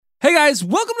guys,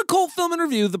 welcome to Cult Film and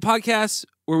Review, the podcast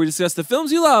where we discuss the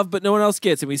films you love but no one else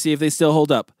gets and we see if they still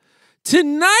hold up.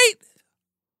 Tonight,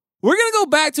 we're going to go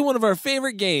back to one of our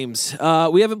favorite games.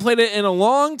 We haven't played it in a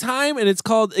long time, and it's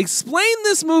called Explain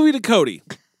This Movie to Cody.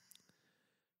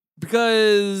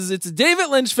 Because it's a David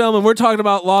Lynch film and we're talking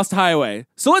about Lost Highway.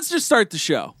 So let's just start the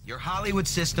show. Your Hollywood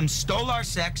system stole our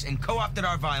sex and co-opted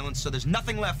our violence, so there's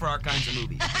nothing left for our kinds of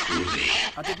movies.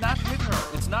 I did not hit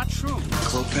her. It's not true.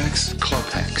 Klopex?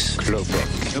 Klopex.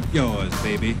 Klopex. Up yours,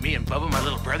 baby. Me and Bubba, my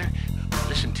little brother,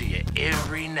 listen to you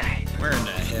every night. Where in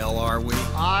the hell are we?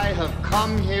 I have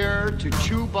come here to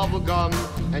chew bubblegum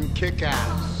and kick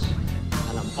ass.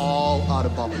 And I'm all out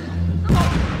of bubblegum.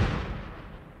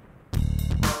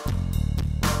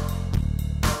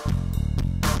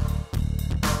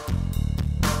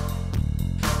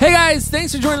 Hey guys,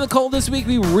 thanks for joining the Cult this week.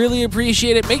 We really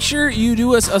appreciate it. Make sure you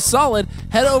do us a solid.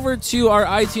 Head over to our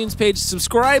iTunes page,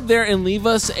 subscribe there, and leave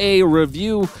us a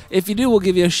review. If you do, we'll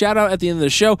give you a shout out at the end of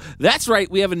the show. That's right,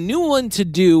 we have a new one to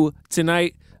do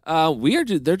tonight.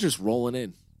 They're just rolling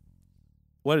in.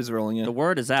 What is rolling in? The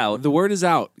word is out. The word is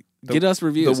out. Get us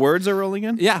reviews. The words are rolling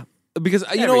in? Yeah, because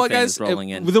you know what, guys? Rolling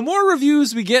in. The more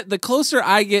reviews we get, the closer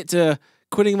I get to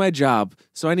quitting my job.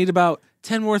 So I need about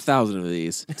 10 more thousand of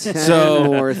these. 10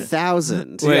 more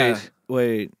thousand.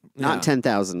 Wait. Not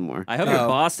 10,000 more. I hope your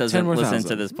boss 10 doesn't more listen thousand.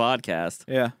 to this podcast.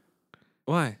 Yeah.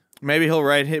 Why? Maybe he'll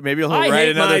write. Maybe he'll I write hate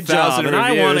another my job 1,000 and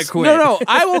reviews. I want to quit. No,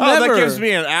 I will Oh, never. that gives me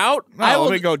an out. No, I will,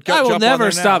 let me go. I will jump on never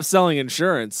there stop now. selling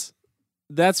insurance.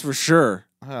 That's for sure.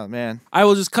 Oh man, I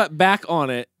will just cut back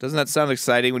on it. doesn't that sound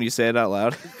exciting when you say it out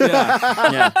loud? Yeah.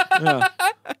 Yeah.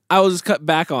 I will just cut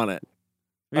back on it.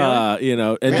 Really? And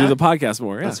do Yeah. the podcast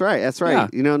more. Yeah. That's right. Yeah.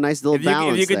 You know, nice little If you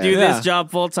balance could there. do Yeah. this job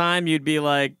full time, you'd be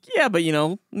like, yeah, but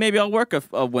maybe I'll work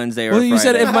a Wednesday or Well, a you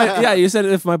said Friday. you said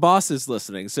if my boss is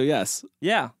listening. So yes.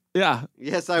 Yeah. Yeah.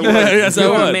 Yes, I would. Yes, I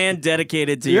You're would. a man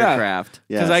dedicated to Yeah. your craft.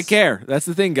 Because I care. That's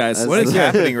the thing, guys. That's- What is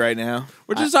happening right now?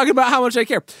 We're just talking about how much I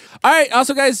care. All right.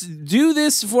 Also, guys, do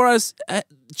this for us.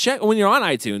 Check when you're on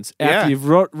iTunes after Yeah. you've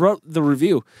wrote the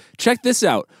review. Check this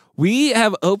out. We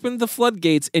have opened the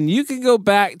floodgates, and you can go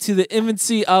back to the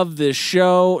infancy of this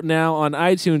show now on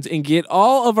iTunes and get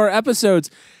all of our episodes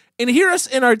and hear us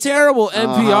in our terrible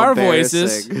NPR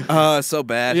voices. embarrassing. So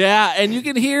bad. Yeah, and you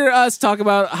can hear us talk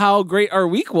about how great our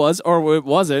week was, or it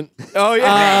wasn't. Oh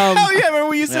yeah. Um, Oh yeah. Remember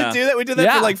we used to yeah. do that? We did that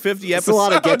Yeah. for like 50 It's episodes. a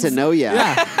lot of get to know you.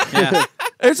 Yeah.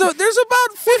 There's about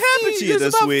 50. happened to you there's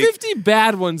this about week? 50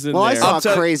 bad ones in Well, I there. saw I'll a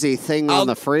tell- crazy thing on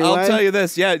the freeway. I'll tell you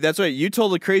this. Yeah, that's right. You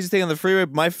told a crazy thing on the freeway.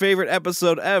 My favorite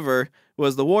episode ever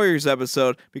was the Warriors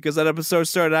episode because that episode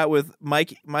started out with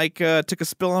Mike. Mike took a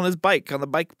spill on his bike on the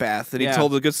bike path, and he Yeah.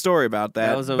 told a good story about that.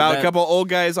 That was about a that- couple old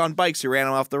guys on bikes who ran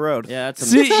him off the road. Yeah, that's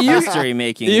See, some you- history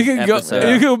making You can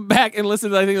episode. go back and listen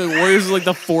to, I think, the Warriors is like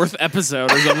the 4th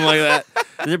episode or something like that.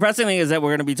 The depressing thing is that we're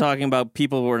going to be talking about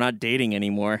people who are not dating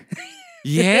anymore.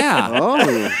 Yeah.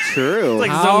 Oh, true. Like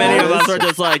How so many of us is- are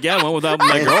just like, yeah, I went without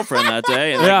my girlfriend that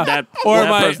day, and Yeah. like, that or that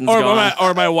my person's gone.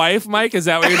 or my wife, Mike. Is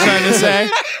that what you're trying to say?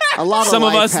 A lot Some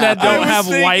of life us that happens. don't was have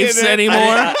thinking wives it. anymore.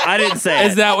 I didn't say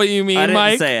it. Is that what you mean, I didn't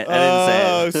Mike? say it. I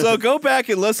didn't say it. So go back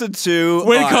and listen to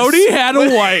When us. Cody had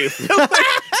a wife.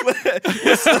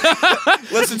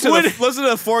 listen to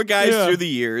the four guys Yeah. through the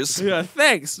years. Yeah,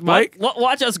 thanks, Mike.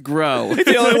 Watch us grow.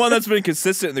 The only one that's been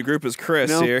consistent in the group is Chris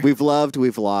No, here. we've loved,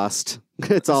 we've lost.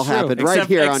 It's all true. happened right Except-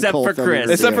 here on except Cult for Film Chris.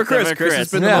 Review. Except for Chris. Except for Chris has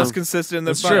Chris. been Yeah. the most consistent in the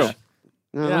That's bunch. true.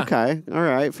 Oh, Yeah. okay. All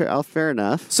right. Fair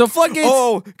enough. So floodgates.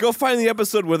 Oh, go find the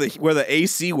episode where the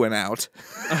AC went out.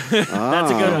 That's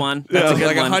a good one. That's a good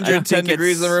like one. 110 I think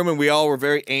degrees in the it's- room, and we all were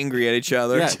very angry at each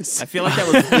other. Yeah. I feel like that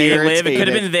was They Live. It could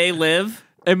have Irritated. been They Live.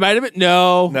 It might have been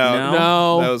no.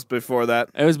 No. That was before that.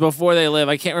 It was before They Live.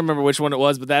 I can't remember which one it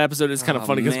was, but that episode is kind of Oh,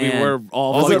 funny because we man. were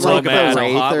all Was Was fucking it like so the mad. So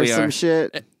Wraith hot or we some are.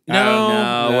 shit?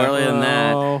 No, earlier than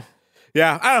that. No.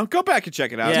 Yeah, I don't know. Go back and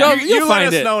check it out. Yeah. You, You'll you find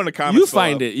let us it. know in the comments. You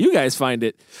find it. You guys find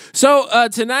it. So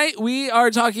tonight we are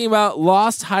talking about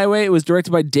Lost Highway. It was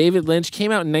directed by David Lynch.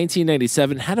 Came out in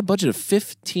 1997. Had a budget of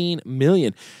 $15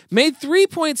 million. Made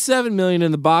 $3.7 million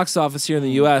in the box office here in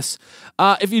the U.S.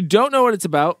 If you don't know what it's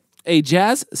about, a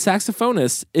jazz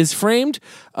saxophonist is framed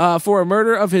for a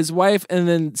murder of his wife and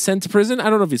then sent to prison. I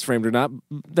don't know if he's framed or not.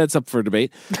 That's up for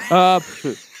debate.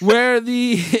 Where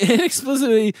the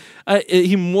inexplicably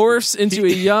he morphs into a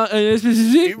young.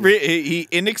 He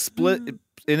inexplicit.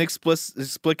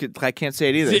 I can't say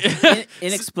it either.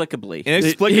 Inexplicably.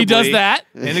 Inexplicably, he does that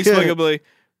Inexplicably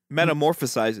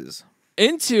metamorphosizes.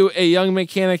 into a young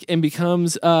mechanic and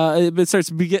becomes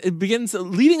begins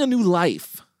leading a new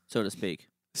life, So to speak.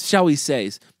 shall we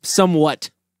say, somewhat.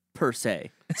 Per se.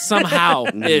 somehow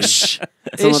ish. Some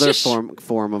It's other just-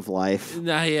 form of life.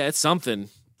 Nah, yeah, it's something.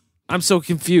 I'm so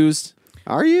confused.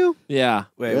 Are you? Yeah,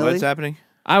 Wait, Really? what's happening?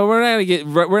 we're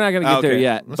not gonna get there Okay.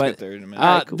 yet. Let's but get there in a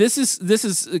minute. this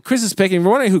is Chris's pick, and if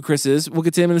you're wondering who Chris is, we'll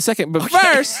get to him in a second. But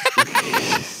first,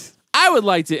 I would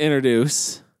like to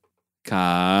introduce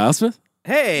Kyle Smith,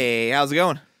 Hey, how's it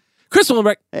going? Chris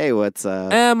Willenbeck, Hey, what's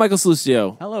up? and Michael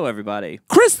Salucio. Hello, everybody.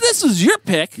 Chris, this was your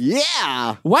pick.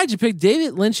 Yeah. Why'd you pick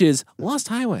David Lynch's Lost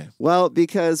Highway? Well,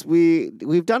 because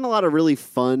we've done a lot of really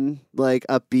fun, like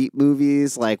upbeat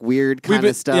movies, like weird kind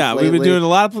of stuff. Yeah, we've been lately. doing a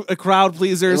lot of crowd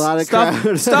pleasers, A lot of stuff,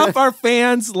 crowd. stuff our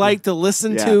fans like to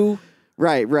listen Yeah. to.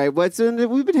 Right.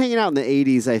 We've been hanging out in the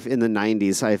 '80s, in the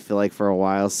 '90s. I feel like for a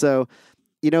while. So,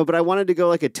 but I wanted to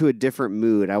go to a different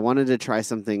mood. I wanted to try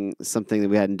something that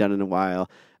we hadn't done in a while.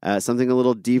 Something a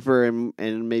little deeper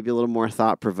and maybe a little more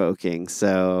thought provoking.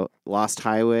 So, Lost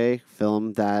Highway,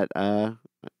 film that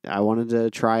I wanted to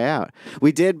try out.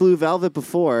 We did Blue Velvet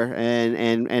before,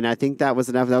 and I think that was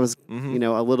enough. That was a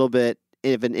little bit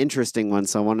of an interesting one.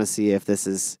 So I want to see if this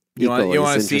is You equally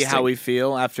want as to see how interesting. we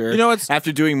feel after It's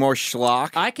after doing more schlock?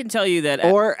 I can tell you that.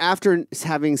 or after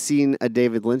having seen a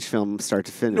David Lynch film start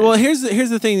to finish. well. Here's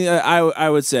the thing. I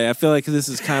would say I feel like this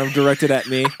is kind of directed at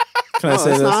me. Can I No, say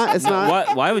it's this? not. It's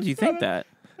not. Why would you think that?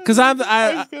 Because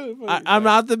I'm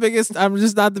not the biggest. I'm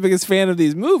just not the biggest fan of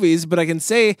these movies. But I can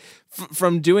say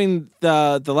from doing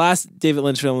the last David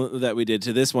Lynch film that we did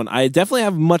to this one, I definitely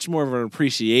have much more of an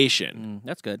appreciation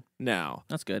That's good. now.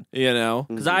 That's good. You know,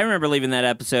 Because I remember leaving that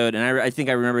episode, and I think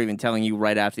I remember even telling you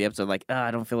right after the episode, like,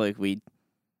 I don't feel like we.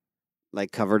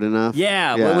 Like covered enough.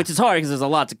 Yeah, which is hard because there's a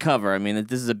lot to cover. I mean,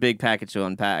 this is a big package to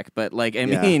unpack. But I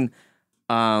Yeah. mean,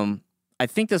 I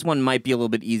think this one might be a little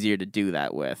bit easier to do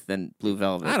that with than Blue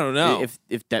Velvet. I don't know.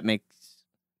 if that makes.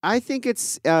 I think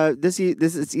it's this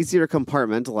it's easier to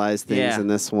compartmentalize things Yeah. in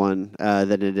this one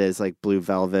than it is like Blue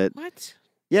Velvet. What?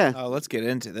 Yeah. Oh, let's get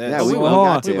into this. Yeah, we Hold will.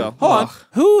 on. Got to. We will. Hold on.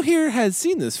 Who here has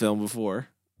seen this film before?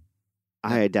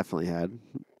 I definitely had.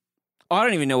 Oh, I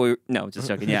don't even know. No, just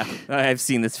joking. Yeah, I've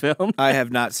seen this film. I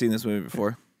have not seen this movie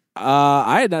before.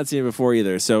 I had not seen it before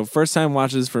either. So first time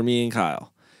watches for me and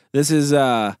Kyle. This is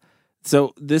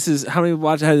So this is how many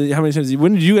times?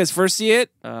 When did you guys first see it?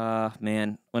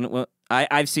 Man, when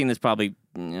I've seen this probably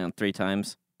 3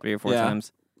 times, 3 or 4 Yeah.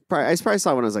 times. I probably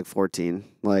saw it when I was like 14,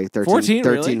 like 13, 14,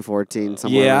 13 really? 14,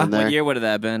 somewhere Yeah. around there. What year would have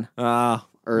that been?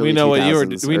 Early we know what you were.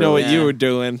 2000s, We know what early. you were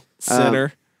doing,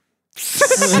 sinner.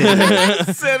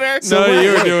 Sinner. No,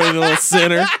 you were doing a little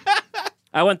sinner.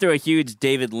 I went through a huge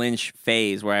David Lynch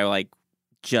phase where I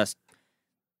just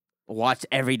watched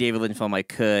every David Lynch film I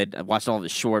could. I watched all of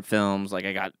his short films. I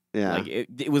got Yeah.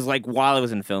 it was like while I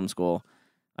was in film school.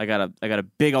 I got a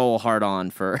big old heart on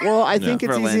for. Well, I think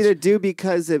it's For easy Lynch. to do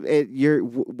because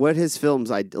what his films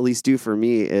at least do for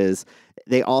me is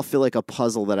they all feel like a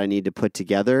puzzle that I need to put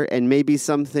together, and maybe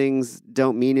some things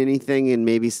don't mean anything, and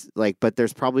maybe but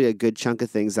there's probably a good chunk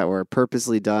of things that were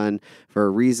purposely done for a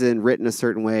reason, written a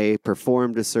certain way,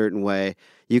 performed a certain way.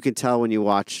 You can tell when you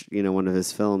watch, one of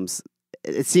his films.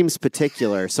 It seems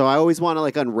particular, so I always want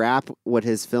to unwrap what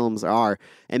his films are,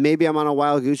 and maybe I'm on a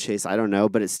wild goose chase. I don't know,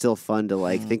 but it's still fun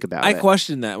to think about. I it.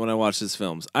 question that when I watch his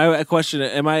films. I question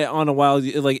it. Am I on a wild?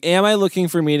 Am I looking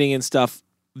for meaning and stuff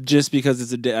just because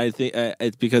it's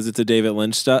it's because it's a David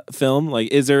Lynch film?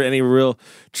 Is there any real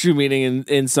true meaning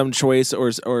in some choice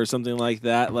or something like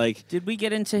that? Did we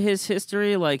get into his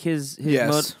history, his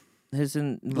Yes. his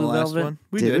in The Blue last Velvet? one.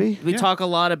 We Did did. we? We Yeah. talk a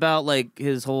lot about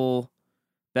his whole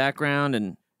background,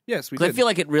 and Yes, we 'cause did. I feel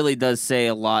like it really does say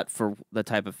a lot for the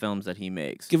type of films that he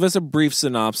makes. Give us a brief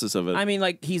synopsis of it. I mean,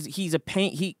 he's a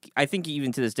paint. I think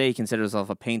even to this day he considers himself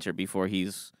a painter before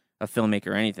he's a filmmaker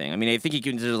or anything. I mean, I think he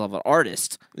considers himself an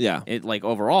artist. yeah.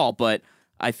 Overall, but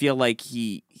I feel like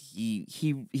he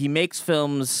makes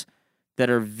films that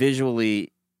are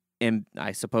visually,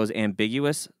 I suppose,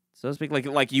 ambiguous, so to speak.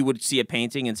 Like you would see a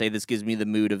painting and say, "This gives me the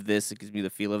mood of this. It gives me the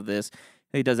feel of this."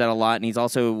 He does that a lot, and he's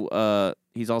also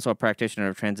a practitioner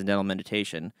of transcendental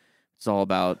meditation. It's all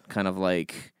about kind of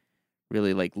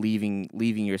really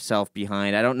leaving yourself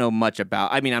behind. I don't know much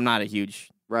about. I mean, I'm not a huge.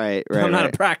 Right. I'm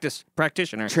not right. a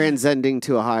practitioner. Transcending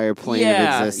to a higher plane of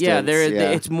existence. Yeah,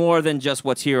 it's more than just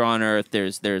what's here on Earth.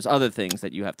 There's other things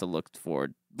that you have to look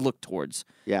towards.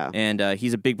 Yeah. And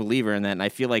he's a big believer in that, and I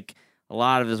feel like a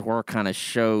lot of his work kind of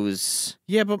shows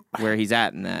Yeah, but where he's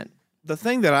at in that. the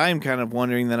thing that I'm kind of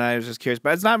wondering that I was just curious,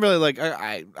 but it's not really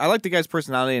I like the guy's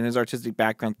personality and his artistic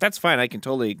background. That's fine. I can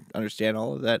totally understand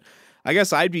all of that. I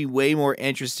guess I'd be way more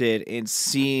interested in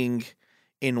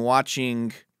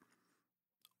watching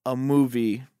a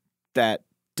movie that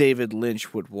David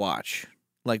Lynch would watch.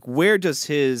 Where does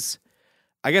his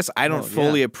I guess I don't Oh,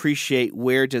 fully yeah. appreciate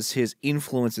where does his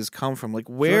influences come from. Like,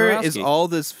 where is Jodorowsky. all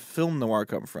this film noir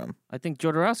come from? I think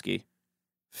Jodorowsky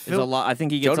is a Film- lot. I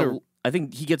think he gets Jodor- I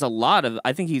think he gets a lot of.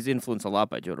 I think he's influenced a lot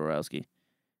by Jodorowsky.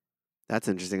 That's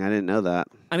interesting. I didn't know that.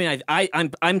 I mean,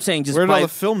 I'm saying just Where did by all the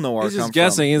film noir He's come just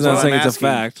guessing. from? He's Is not what saying I'm it's a asking.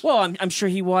 fact. well, I'm sure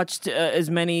he watched as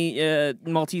many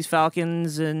Maltese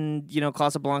Falcons and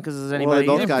Casablancas as Well, anybody. they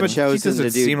both got but he chosen to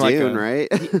doesn't do seem like Dune, a- right?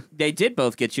 They did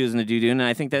both get chosen to do Dune, and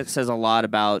I think that says a lot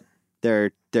about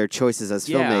their choices as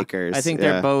yeah, filmmakers. I think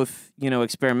Yeah. they're both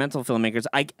experimental filmmakers.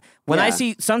 When I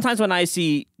Yeah.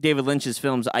 see David Lynch's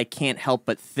films, I can't help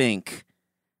but think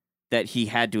that he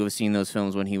had to have seen those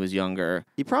films when he was younger.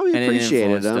 He probably and it appreciated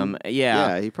influenced them. him.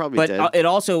 Yeah. he probably But did.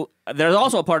 there's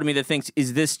also a part of me that thinks,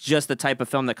 is this just the type of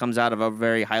film that comes out of a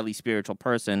very highly spiritual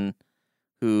person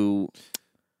who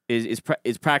is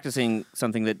practicing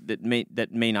something that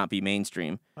may not be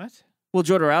mainstream? What? Well,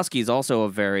 Jodorowsky is also a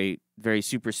very, very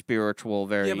super spiritual,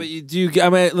 very Yeah, but I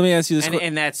mean, let me ask you this.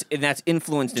 and that's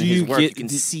influenced in Do his you work. get- You can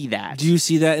do- see that. Do you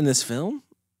see that in this film?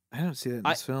 I don't see that in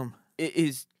this film.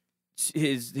 His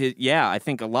yeah, I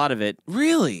think a lot of it.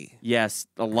 Really? Yes,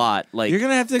 a lot. Like You're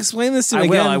gonna have to explain this to me I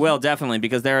again. will definitely,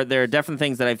 because there are definitely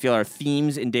things that I feel are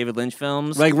themes in David Lynch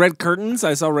films. Like Red Curtains.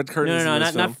 I saw Red Curtains. no, in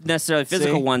this not film. necessarily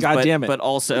physical See? ones, God but damn it. but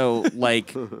also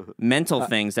like mental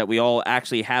things that we all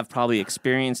actually have probably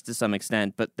experienced to some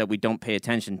extent, but that we don't pay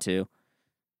attention to.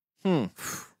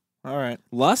 All right.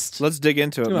 Lust. Let's dig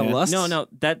into it, Talking about man. lust? No,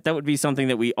 that would be something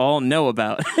that we all know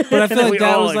about. But I feel like we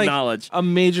that all was like acknowledge. a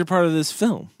major part of this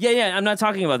film. Yeah, I'm not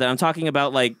talking about that. I'm talking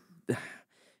about like,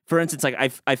 for instance, like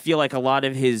I feel like a lot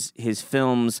of his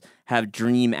films have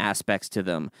dream aspects to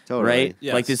them, Totally. right?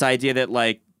 Yes. Like this idea that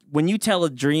like when you tell a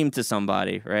dream to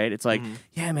somebody, right? It's like, Mm-hmm.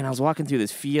 yeah, man, I was walking through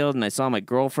this field and I saw my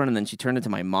girlfriend and then she turned into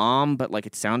my mom, but like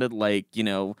it sounded like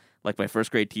like my first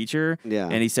grade teacher. Yeah.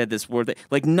 And he said this word that,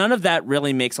 like none of that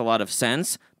really makes a lot of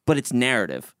sense, but it's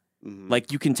narrative.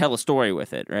 Like you can tell a story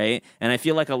with it, right? And I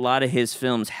feel like a lot of his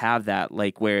films have that,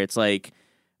 like where it's like,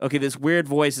 okay, this weird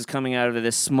voice is coming out of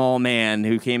this small man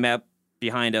who came out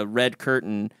behind a red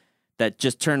curtain that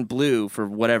just turned blue for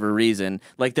whatever reason.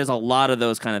 Like there's a lot of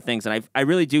those kind of things. And I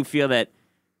really do feel that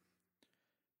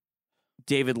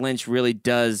David Lynch really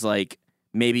does like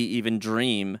maybe even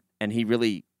dream, and he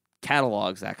really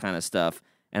catalogs that kind of stuff.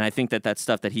 And I think that that's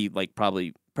stuff that he like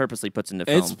probably purposely puts into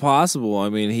film. It's possible. I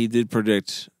mean, he did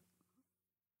predict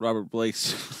Robert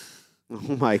Blake's.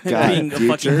 Oh my god, being a future?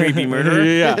 fucking creepy murderer.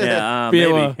 Yeah. yeah,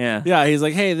 Being maybe. a- Yeah, Yeah, he's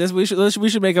like, hey, we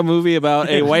should make a movie about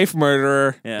a wife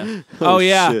murderer. yeah, Oh,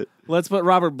 yeah, shit. let's put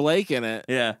Robert Blake in it.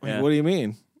 yeah. yeah. What do you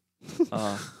mean?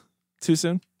 Too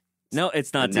soon? No,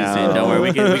 it's not too No. soon. Don't worry.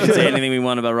 We can say anything we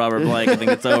want about Robert Blake. I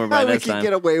think it's over by we this can time.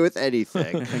 get away with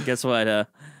anything. Guess what?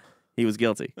 He was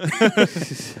guilty. No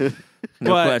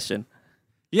But- question.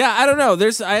 Yeah, I don't know.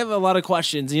 I have a lot of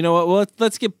questions. You know what? Well,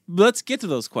 let's get to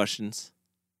those questions,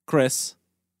 Chris.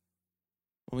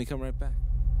 When we come right back.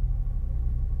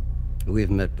 We've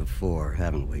met before,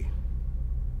 haven't we?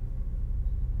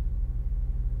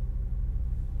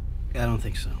 I don't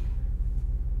think so.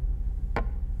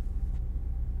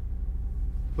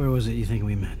 Where was it you think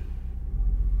we met?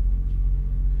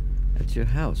 At your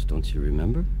house, don't you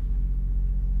remember?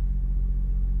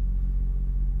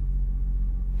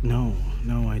 No,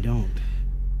 I don't.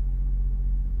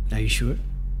 Are you sure?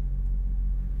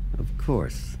 Of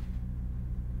course.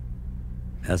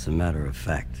 As a matter of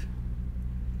fact,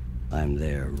 I'm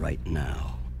there right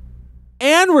now.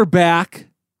 And we're back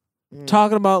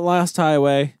talking about Lost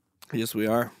Highway. Yes, we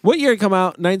are. What year it come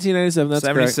out? 1997. That's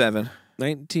correct. 77.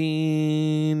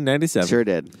 1997. Sure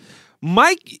did.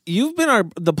 Mike, you've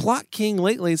been the plot king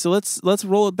lately, so let's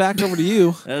roll it back over to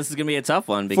you This is gonna be a tough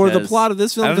one for because the plot of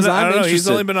this film I because don't I'm know. interested. He's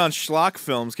only been on schlock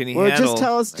films. Can he Well, handle? just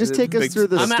tell us. Just take us big- through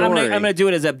the I'm story. gonna do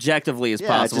it as objectively as Yeah,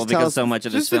 possible just tell because us- so much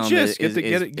of this just the film gist. is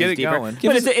Get it deeper. going.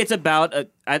 But it's about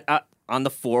on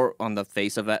the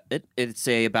face of it. It's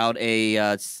about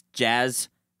a jazz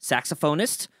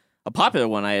saxophonist, a popular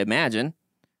one, I imagine.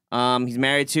 He's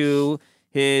married to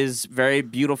his very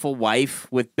beautiful wife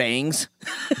with bangs,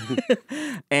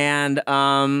 and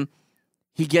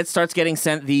he starts getting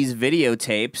sent these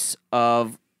videotapes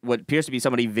of what appears to be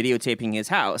somebody videotaping his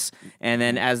house. And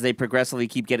then as they progressively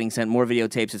keep getting sent more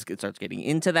videotapes, it starts getting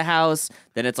into the house.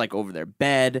 Then it's like over their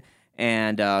bed.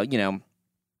 And,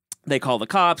 they call the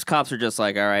cops. Cops are just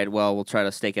like, all right, well, we'll try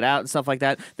to stake it out and stuff like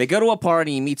that. They go to a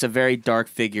party. He meets a very dark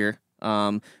figure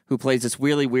who plays this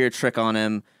really weird trick on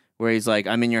him where he's like,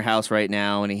 I'm in your house right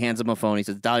now. And he hands him a phone. He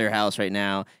says, dial your house right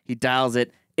now. He dials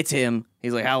it. It's him.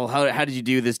 He's like, how did you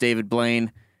do this, David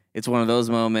Blaine? It's one of those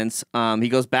moments. He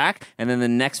goes back, and then the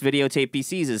next videotape he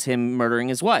sees is him murdering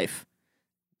his wife.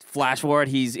 flash forward,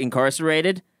 he's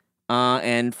incarcerated,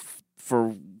 and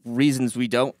for reasons we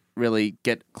don't really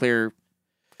get clear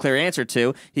answer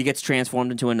to, he gets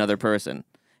transformed into another person.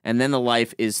 And then the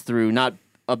life is through not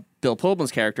Bill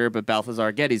Pullman's character, but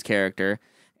Balthazar Getty's character,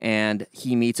 and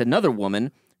he meets another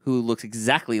woman who looks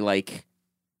exactly like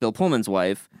Bill Pullman's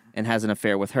wife and has an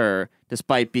affair with her,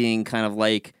 despite being kind of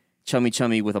like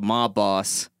chummy with a mob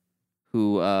boss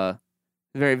who,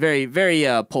 very, very, very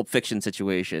Pulp Fiction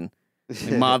situation.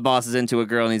 Like, mob boss is into a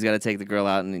girl and he's got to take the girl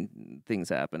out and things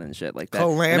happen and shit like that.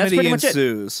 Calamity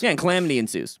ensues. Yeah, and calamity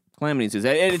ensues.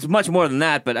 It's much more than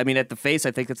that, but I mean, at the face,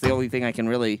 I think that's the only thing I can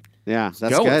really. Yeah,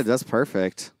 that's go good. with. That's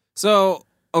perfect. So,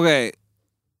 okay.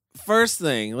 First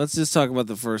thing, let's just talk about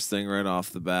the first thing right off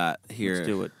the bat here. Let's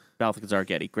do it. Balthazar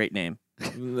Getty. Great name.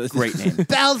 Great name.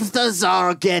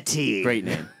 Balthazar Getty. Great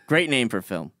name. Great name for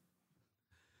film.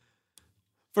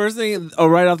 First thing,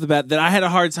 right off the bat, that I had a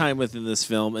hard time with in this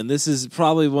film, and this is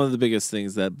probably one of the biggest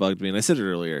things that bugged me, and I said it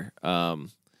earlier,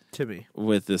 Timmy,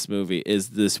 with this movie, is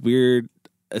this weird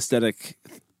aesthetic,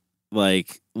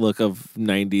 like, look of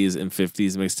 90s and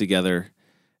 50s mixed together.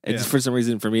 And just for some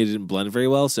reason, for me, it didn't blend very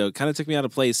well, so it kind of took me out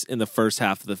of place in the first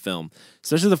half of the film,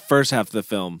 especially the first half of the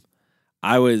film.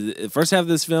 First half of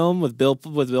this film with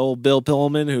old Bill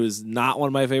Pullman, who's not one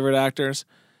of my favorite actors.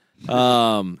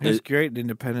 It's great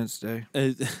Independence Day.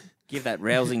 Give that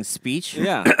rousing speech.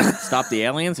 Yeah. Stop the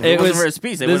aliens. If it wasn't for a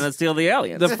speech, they wouldn't steal the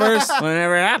aliens. The first when it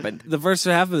never happened. The first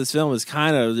half of this film is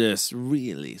kind of just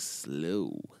really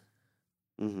slow.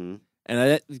 Mm-hmm. And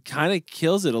that kind of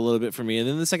kills it a little bit for me. And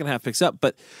then the second half picks up.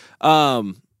 But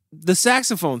the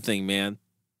saxophone thing, man,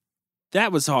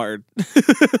 that was hard.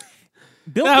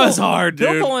 Was hard, dude.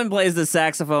 Bill Pullman plays the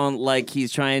saxophone like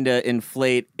he's trying to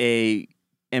inflate a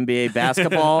NBA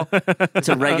basketball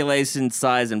to regulation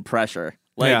size and pressure.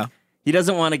 Like, he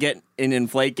doesn't want to get an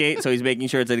inflate gate, so he's making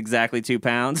sure it's at exactly 2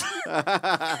 pounds.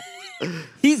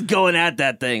 He's going at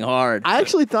that thing hard. I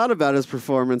actually thought about his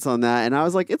performance on that, and I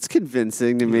was like, it's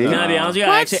convincing to me. Can I be honest with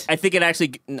you? I think it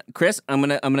actually, Chris, I'm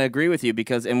gonna agree with you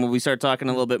because, and when we start talking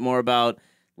a little bit more about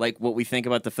like what we think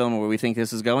about the film or where we think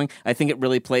this is going, I think it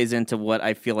really plays into what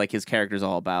I feel like his character's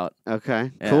all about.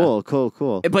 Okay, Yeah.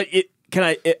 cool. But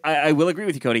I will agree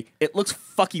with you, Cody. It looks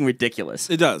fucking ridiculous.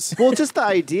 It does. Well, just the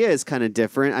idea is kind of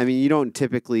different. I mean, you don't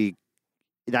typically.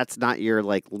 That's not your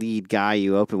like lead guy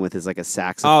you open with is like a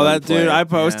saxophone. Oh, that player. dude! I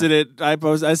posted it.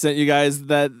 I sent you guys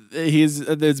that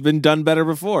it's been done better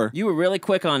before. You were really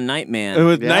quick on Nightman.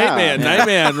 With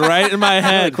Nightman, right in my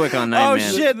head. Really quick on Nightman.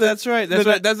 Oh shit, that's right.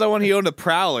 That's the one he owned a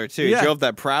Prowler too. He drove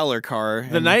that Prowler car.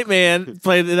 The Nightman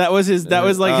played. That was his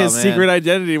secret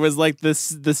identity. Was like the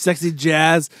sexy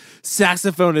jazz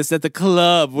saxophonist at the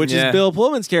club, which is Bill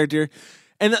Pullman's character.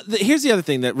 And here's the other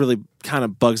thing that really kind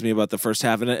of bugs me about the first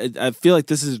half, and I feel like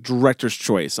this is director's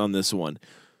choice on this one.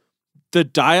 The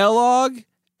dialogue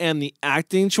and the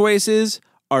acting choices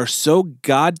are so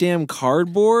goddamn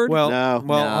cardboard. Hold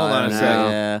on a sec.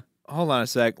 Yeah. Hold on a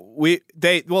sec.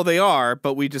 They are,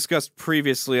 but we discussed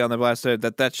previously on the last day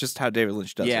that that's just how David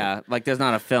Lynch does it. Yeah, like there's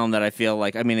not a film that I feel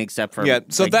like, I mean, except for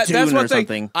so like that's Dune one or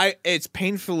thing. something. It's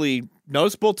painfully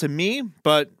noticeable to me,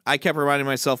 but I kept reminding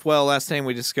myself, well, last time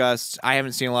we discussed, I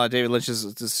haven't seen a lot of David Lynch's.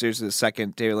 This is seriously the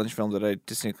second David Lynch film that I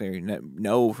distinctly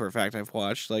know for a fact I've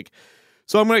watched. Like,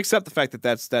 so I'm going to accept the fact that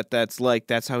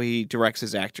that's how he directs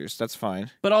his actors. That's fine.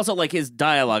 But also like his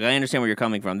dialogue, I understand where you're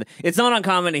coming from. It's not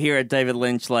uncommon to hear a David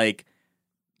Lynch like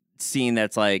scene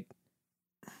that's like,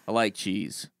 I like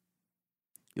cheese.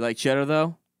 You like cheddar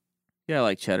though? Yeah, I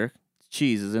like cheddar. It's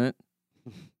cheese, isn't it?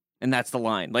 And that's the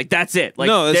line. Like, that's it. Like,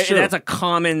 no, that's true. That's a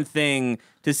common thing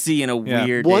to see in a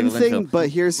weird one David Lynch thing. film.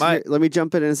 But let me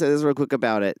jump in and say this real quick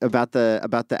about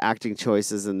the acting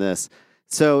choices in this.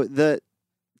 So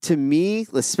to me,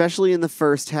 especially in the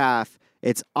first half,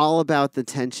 it's all about the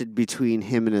tension between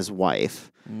him and his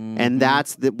wife, and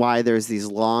that's why there's these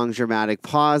long dramatic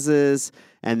pauses,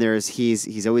 and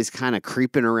he's always kind of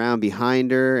creeping around behind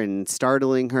her and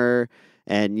startling her.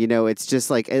 And it's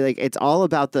just like it's all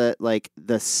about the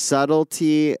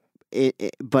subtlety,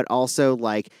 but also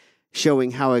like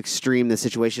showing how extreme the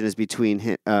situation is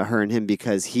between her and him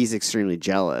because he's extremely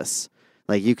jealous.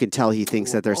 Like you can tell he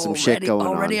thinks that there's some shit going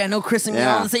on. Already, I know Chris and me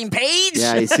are on the same page.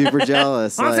 Yeah, he's super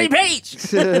jealous. On the same page.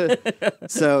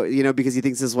 So because he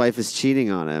thinks his wife is cheating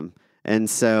on him. And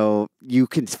so you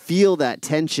can feel that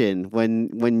tension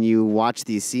when you watch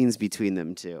these scenes between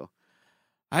them two.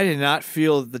 I did not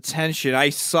feel the tension. I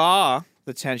saw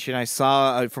the tension. I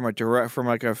saw from like a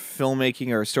filmmaking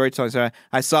or a storytelling side.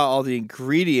 I saw all the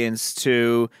ingredients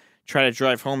to try to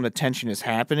drive home the tension is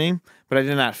happening, but I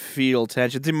did not feel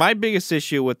tension. My biggest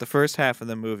issue with the first half of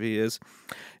the movie is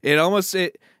it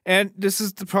And this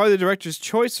is probably the director's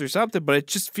choice or something, but it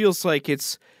just feels like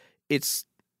it's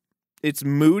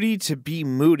moody to be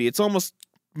moody. It's almost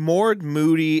more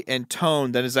moody and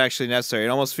tone than is actually necessary. It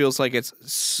almost feels like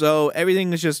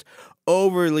everything is just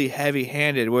overly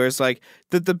heavy-handed, whereas like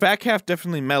the back half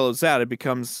definitely mellows out. It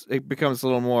becomes a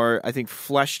little more, I think,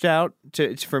 fleshed out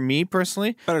for me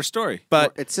personally. Better story,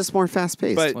 but it's just more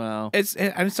fast-paced. But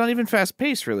it's not even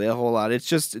fast-paced really a whole lot. It's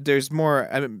just there's more.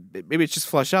 I mean, maybe it's just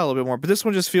fleshed out a little bit more. But this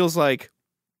one just feels like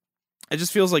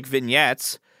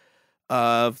vignettes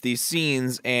of these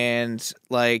scenes, and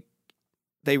like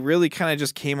they really kind of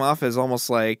just came off as almost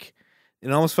like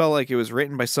it almost felt like it was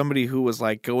written by somebody who was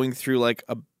like going through like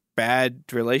a bad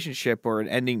relationship or an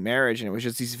ending marriage, and it was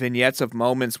just these vignettes of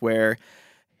moments where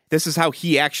this is how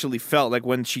he actually felt, like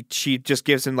when she just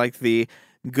gives him like the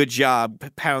good job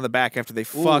pat on the back after they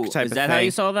fuck type of thing. Is that how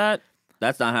you saw that?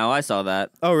 That's not how I saw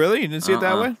that. Oh, really? You didn't see it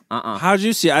that way? How'd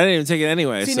you see it? I didn't even take it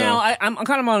anyway. See, so. now I'm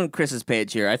kind of on Chris's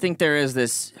page here. I think there is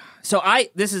this. So I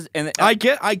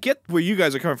get where you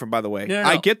guys are coming from. By the way, No.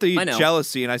 I get the I know.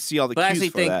 jealousy, and I see all the But I cues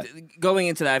actually for that. think going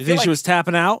into that, I You feel think like she was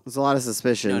tapping out? There's a lot of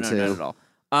suspicion no, too. not at all.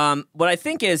 What I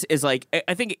think is like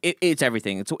I think it's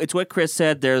everything. It's what Chris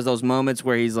said. There's those moments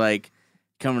where he's like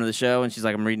coming to the show and she's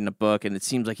like, I'm reading a book, and it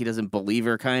seems like he doesn't believe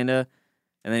her, kind of.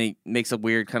 And then he makes a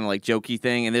weird kind of like jokey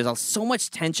thing, and there's so much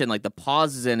tension. Like the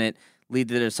pauses in it lead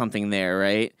to there's something there,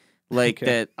 right? Like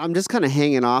that. I'm just kind of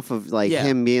hanging off of like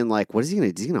him being like, what is he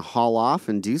gonna do? He's gonna haul off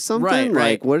and do something? Right.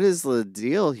 Like, what is the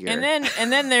deal here? And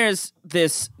then there's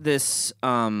this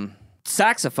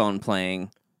saxophone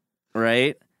playing,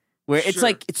 right? Where it's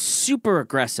like it's super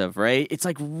aggressive, right? It's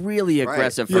like really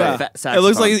aggressive for a saxophone. It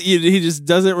looks like he just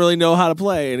doesn't really know how to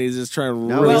play, and he's just trying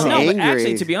to. But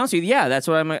actually, to be honest with you, that's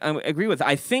what I agree with.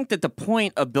 I think that the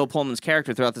point of Bill Pullman's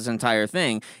character throughout this entire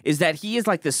thing is that he is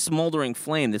like this smoldering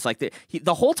flame. That's like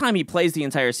the whole time he plays the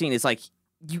entire scene. It's like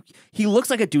he looks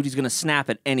like a dude who's gonna snap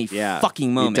at any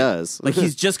fucking moment. He does. Like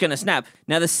he's just gonna snap.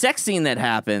 Now the sex scene that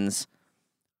happens,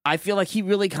 I feel like he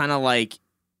really kind of like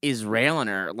is railing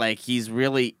her. Like he's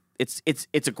really.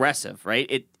 It's aggressive, right?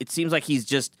 It seems like he's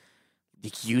just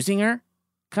using her,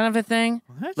 kind of a thing.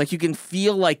 What? Like you can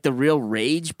feel like the real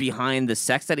rage behind the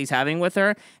sex that he's having with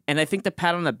her, and I think the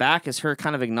pat on the back is her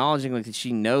kind of acknowledging like that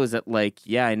she knows that like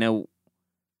I know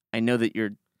that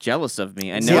you're jealous of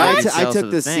me. I know. I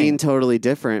took this scene totally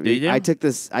different. Did you? I took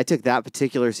that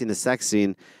particular scene, the sex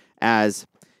scene, as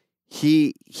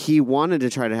he wanted to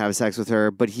try to have sex with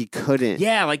her, but he couldn't.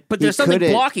 Yeah, but there's something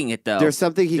blocking it though. There's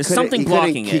something he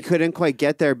couldn't quite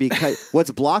get there because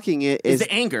what's blocking it is the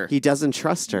anger. He doesn't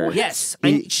trust her. Yes,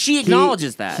 she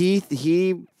acknowledges that.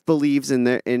 He believes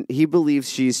and he believes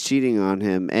she's cheating on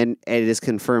him, and it is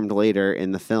confirmed later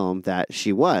in the film that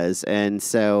she was, and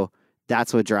so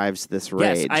that's what drives this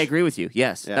rage. Yes, I agree with you.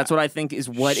 Yes, that's what I think is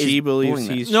what she is believes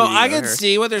pulling he's that. No, cheating I on can her.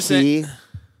 see what they're saying.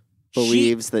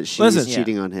 Believes that she's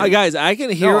cheating on him. Guys, I can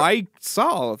hear. No, I saw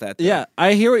all of that. Though. Yeah,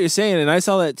 I hear what you're saying, and I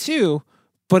saw that too.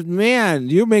 But man,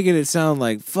 you're making it sound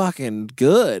like fucking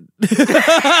good.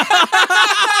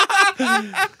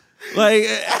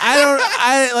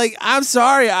 I'm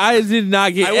sorry, I did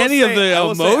not get any of the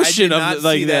emotion of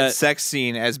like that sex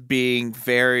scene as being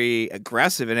very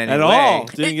aggressive in any at way. all.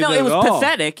 Didn't get that it was at all.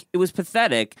 pathetic. It was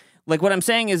pathetic. Like what I'm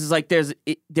saying is like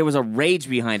there was a rage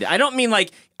behind it. I don't mean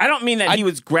that he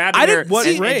was grabbing her what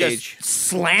and rage? just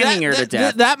slamming her to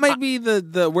death. That might be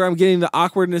the where I'm getting the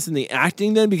awkwardness in the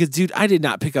acting then, because dude, I did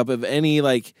not pick up of any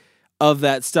like of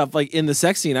that stuff like in the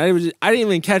sex scene. I didn't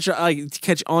even catch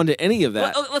on to any of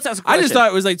that. Let's ask a question. I just thought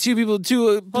it was like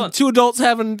two adults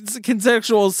having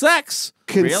consensual sex.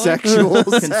 Consensual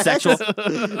sex? Consensual.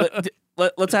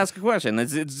 Let's ask a question.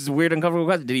 It's a weird, uncomfortable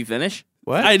question. Did he finish?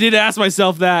 What? I did ask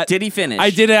myself that. Did he finish? I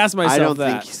did ask myself I don't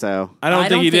that. think so. I don't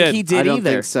think he did. He did I don't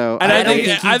either. think so. And I think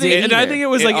he it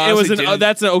was like it was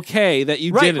that's okay that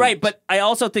you didn't. Right. But I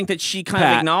also think that she kind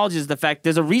of acknowledges the fact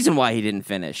there's a reason why he didn't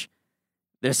finish.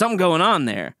 There's something going on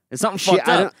there. There's something fucked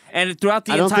up. And throughout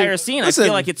the entire scene, I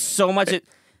feel like it's so much.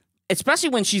 Especially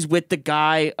when she's with the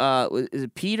guy, is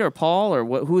it Pete or Paul or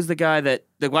who's the guy the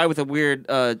guy with the weird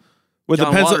with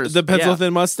John Waters. the pencil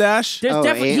thin mustache. There's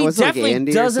he definitely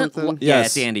Andy doesn't.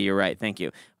 Yes, it's Andy. You're right. Thank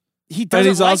you. He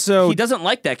doesn't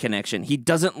like that connection. He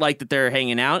doesn't like that they're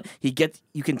hanging out. You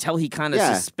can tell he kind of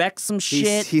suspects some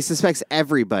shit. He suspects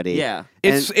everybody. Yeah.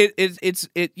 Yes.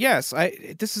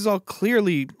 This is all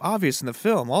clearly obvious in the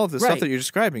film. All of the stuff that you're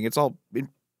describing, it's all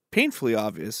painfully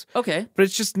obvious. Okay. But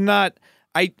it's just not.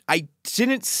 I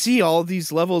didn't see all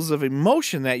these levels of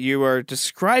emotion that you are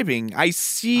describing. I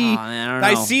see. I don't know.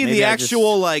 I see Maybe the I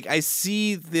actual I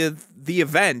see the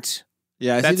event.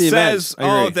 Yeah, I that see the says, events.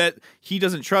 I agree. that he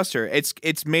doesn't trust her.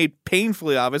 It's made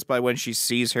painfully obvious by when she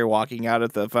sees her walking out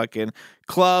of the fucking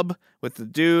club with the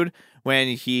dude, when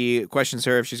he questions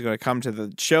her if she's going to come to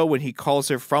the show, when he calls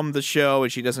her from the show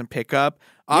and she doesn't pick up.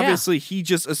 Obviously, he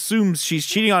just assumes she's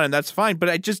cheating on him. That's fine, but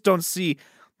I just don't see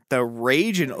the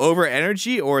rage and over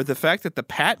energy, or the fact that the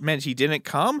pat meant he didn't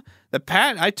come.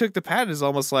 I took the pat as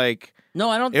almost like, No,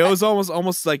 I don't. it was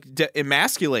almost like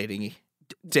emasculating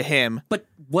to him. But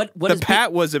what The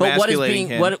pat was emasculating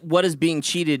him. What is being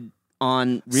cheated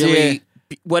on really? See,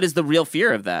 what is the real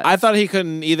fear of that? I thought he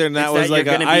couldn't either, and that It's was that like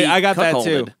you're gonna be I got that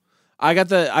too. cuckolded. I got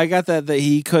that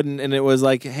he couldn't, and it was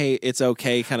like, hey, it's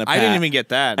okay, kind of. I didn't even get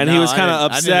that, and No, he was I kind of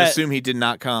didn't- upset. I didn't assume he did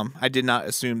not come. I did not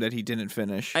assume that he didn't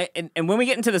finish. And when we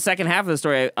get into the second half of the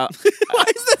story, Why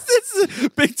is this a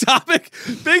big topic?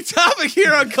 Big topic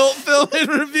here on Cult Film in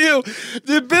Review.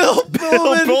 Did Bill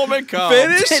Pullman come.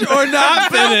 finish or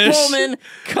not Bill finish? Pullman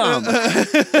come?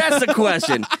 That's the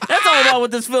question. That's all about what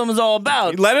this film is all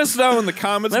about. Let us know in the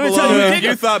comments Let me below tell you, if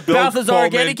you thought Bill Balthazar Pullman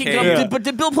Getty can came. come, but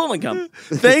did Bill Pullman come?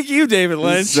 Thank you, David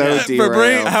Lynch, So for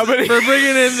bringing derailed. for bringing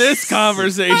in this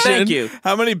conversation. Thank you.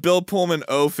 How many Bill Pullman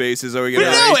O faces are we going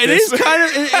But to no,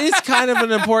 it is kind of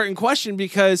an important question,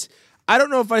 because I don't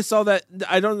know if I saw that.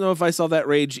 I don't know if I saw that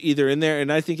rage either in there,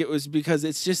 and I think it was because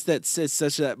it's just that it's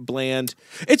such that bland.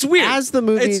 It's weird As the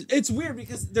movie- It's weird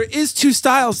because there is two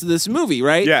styles to this movie,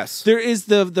 right? Yes. There is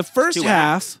the first Two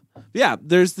half. Yeah,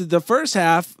 there's the first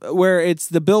half where it's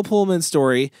the Bill Pullman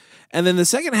story, and then the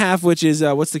second half, which is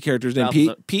what's the character's name?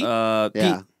 Pete. Pete.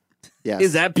 Yeah. Yes.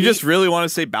 Is that You Pete? just really want to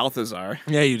say Balthazar.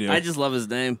 Yeah, you do. I just love his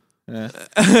name. Yeah.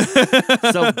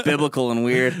 So biblical and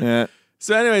weird. Yeah.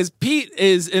 So, anyways, Pete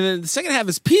is, and then the second half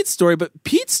is Pete's story, but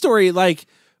Pete's story like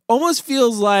almost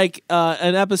feels like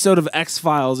an episode of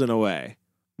X-Files in a way.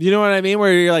 You know what I mean?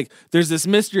 Where you're like, there's this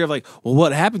mystery of like, well,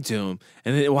 what happened to him,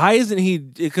 and then, why isn't he?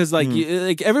 Because like,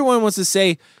 like everyone wants to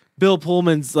say Bill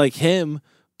Pullman's like him,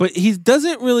 but he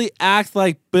doesn't really act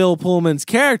like Bill Pullman's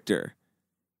character.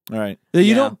 All right. That you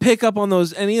Yeah. don't pick up on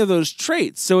any of those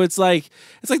traits. So it's like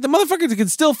the motherfucker can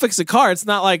still fix a car. It's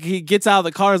not like he gets out of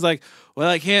the car and is like, well,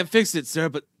 I can't fix it, sir,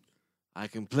 but I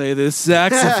can play this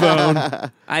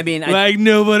saxophone I mean, like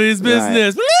nobody's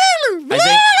business.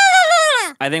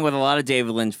 I think with a lot of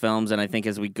David Lynch films, and I think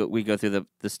as we go through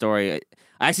the story, I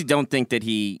actually don't think that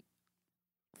he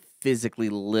physically,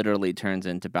 literally turns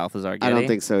into Balthazar Getty. I don't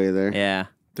think so either. Yeah,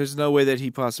 There's no way that he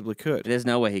possibly could. there's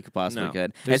no way he could possibly No.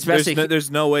 could.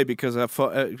 There's no way because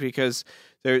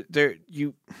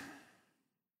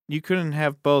you couldn't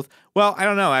have both. Well, I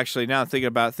don't know. Actually, now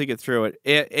thinking through it,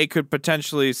 it could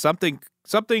potentially something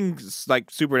like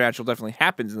supernatural definitely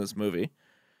happens in this movie,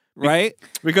 Right?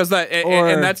 because Or-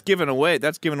 and that's given away.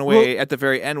 That's given away at the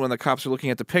very end when the cops are looking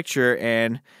at the picture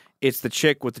and it's the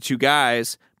chick with the two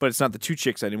guys, but it's not the two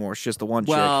chicks anymore. It's just the one chick.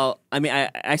 Well, I mean, I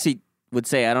actually would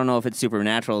say I don't know if it's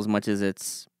supernatural as much as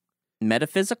it's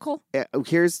metaphysical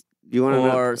Here's you want to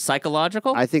know. or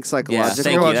psychological. I think yeah, psychological. thank you. That's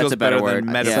Psychological's a better better than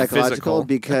word. metaphysical. Psychological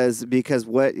because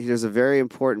what there's a very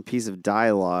important piece of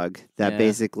dialogue that Yeah.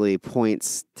 basically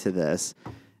points to this,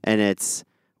 and it's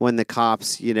when the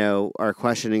cops are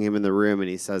questioning him in the room, and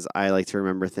he says, "I like to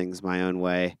remember things my own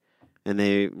way," and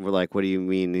they were like, "What do you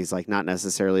mean?" And he's like, "Not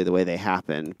necessarily the way they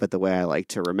happened, but the way I like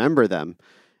to remember them,"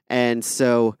 and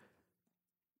so.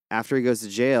 After he goes to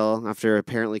jail, after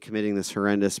apparently committing this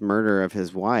horrendous murder of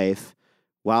his wife,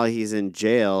 while he's in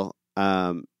jail,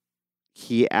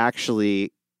 he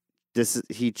actually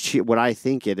what I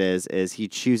think it is he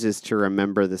chooses to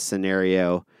remember the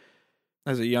scenario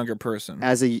as a younger person.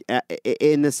 as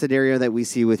in the scenario that we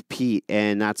see with Pete,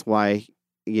 and that's why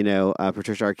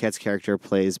Patricia Arquette's character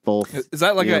plays both. Is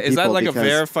that like a because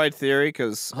verified theory?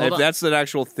 Because Hold if on. that's an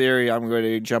actual theory, I'm going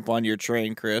to jump on your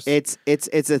train, Chris. It's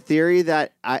a theory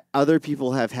that other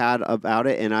people have had about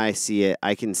it, and I see it.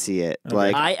 I can see it. Okay.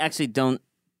 Like I actually don't.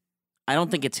 I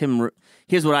don't think it's him.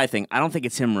 Here's what I think. I don't think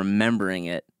it's him remembering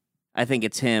it. I think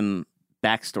it's him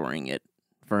backstorying it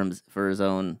for his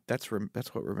own. that's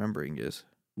what remembering is.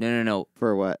 No.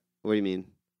 for what? What do you mean?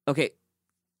 Okay.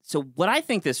 So what I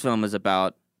think this film is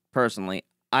about, personally,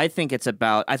 I think it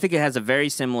has a very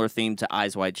similar theme to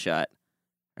Eyes Wide Shut,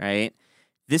 right?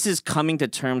 This is coming to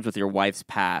terms with your wife's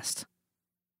past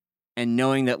and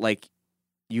knowing that, like,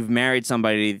 you've married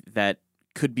somebody that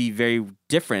could be very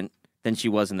different than she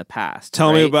was in the past.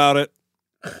 Tell me right? about it.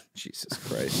 Jesus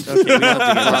Christ. Okay, we don't have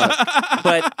to get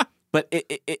lost. But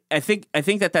I think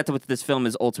that's what this film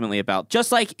is ultimately about.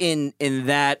 Just like in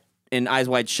Eyes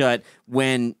Wide Shut,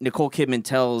 when Nicole Kidman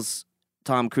tells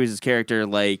Tom Cruise's character,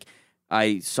 like,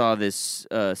 I saw this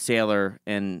sailor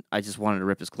and I just wanted to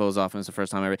rip his clothes off, and it's the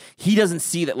first time I ever. He doesn't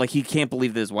see that, like, he can't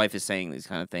believe that his wife is saying these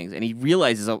kind of things, and he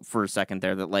realizes for a second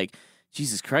there that, like,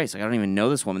 Jesus Christ, like, I don't even know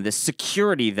this woman. This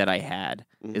security that I had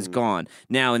is gone.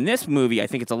 Now, in this movie, I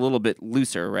think it's a little bit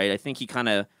looser, right? I think he kind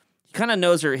of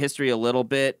knows her history a little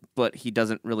bit, but he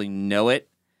doesn't really know it.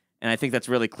 And I think that's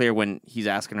really clear when he's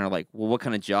asking her, like, well, what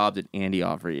kind of job did Andy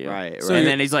offer you? Right. So, and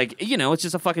then he's like, it's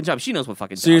just a fucking job. She knows what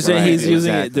fucking job. So you're saying it is. he's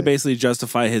using it to basically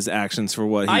justify his actions for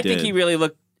what he did? I think he really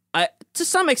looked. To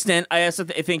some extent, I also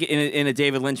think in a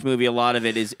David Lynch movie, a lot of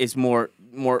it is more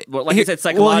like I said,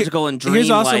 psychological and dream.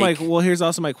 Here's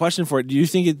also my question for it. Do you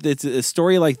think it's a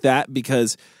story like that?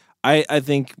 Because I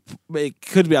think it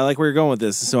could be. I like where you're going with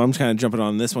this, so I'm kind of jumping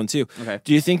on this one too. Okay.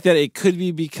 Do you think that it could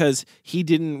be because he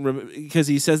didn't? Because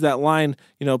he says that line,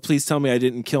 please tell me I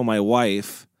didn't kill my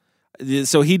wife.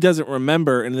 So he doesn't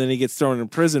remember, and then he gets thrown in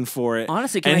prison for it.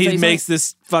 Honestly, and he makes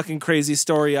this fucking crazy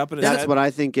story up in his head. That's what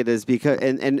I think it is, because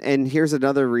and here's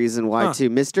another reason why too.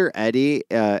 Mr. Eddie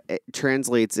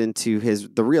translates into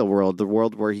the real world, the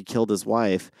world where he killed his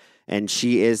wife, and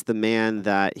she is the man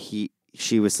that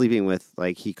she was sleeping with.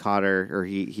 Like, he caught her, or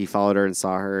he followed her and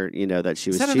saw her, that she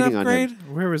was cheating on him.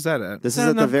 Where was that at? This is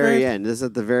at the very end.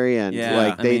 Yeah,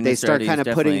 like they start Mr. kind of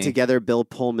Eddie's putting definitely- together Bill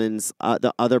Pullman's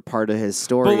the other part of his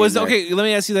story. But in there. okay? Let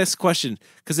me ask you this question,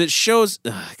 because it shows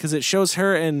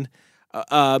her and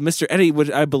Mr. Eddie, which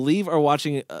I believe are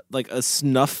watching like a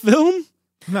snuff film.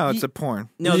 No, it's a porn.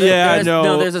 No,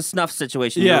 there's a snuff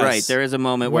situation. Yes. You're right. There is a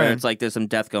moment Where? where it's like there's some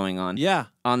death going on. Yeah.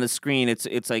 On the screen, it's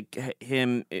like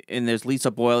him, and there's Lisa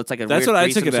Boyle. It's like a That's weird what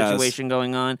I took threesome it as. situation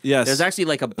going on. Yes. There's actually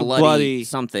like a bloody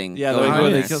something. Yeah, going the way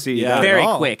on they there. kill- see yeah. that Very at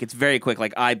all. quick. It's very quick,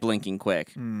 like eye blinking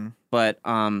quick. But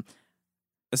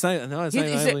It's not. No, it's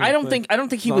not. I don't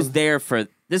think he was there for.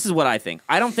 This is what I think.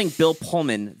 I don't think Bill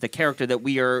Pullman, the character that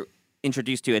we are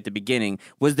introduced to at the beginning,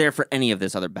 was there for any of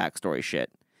this other backstory shit.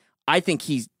 I think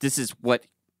this is what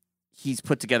he's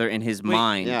put together in his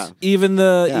mind. Yeah. Even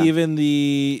her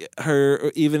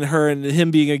and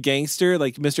him being a gangster,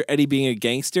 like Mr. Eddie being a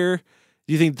gangster.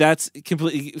 Do you think that's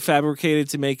completely fabricated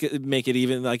to make it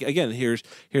even, like, again,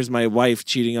 here's my wife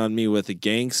cheating on me with a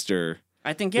gangster?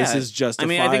 I think this is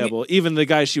justifiable. I think even the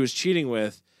guy she was cheating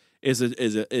with is a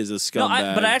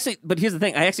scumbag. No, but here's the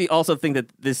thing. I actually also think that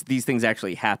these things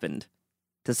actually happened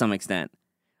to some extent.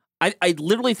 I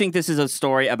literally think this is a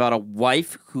story about a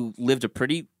wife who lived a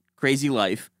pretty crazy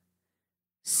life,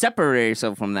 separated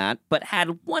herself from that, but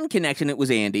had one connection. It was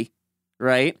Andy,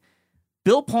 right?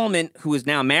 Bill Pullman, who has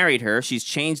now married her, she's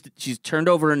turned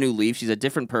over a new leaf. She's a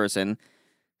different person.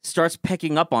 Starts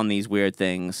picking up on these weird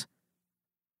things,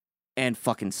 and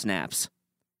fucking snaps.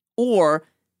 Or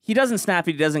he doesn't snap.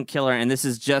 He doesn't kill her, and this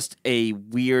is just a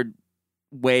weird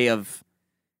way of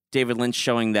David Lynch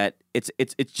showing that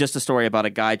it's just a story about a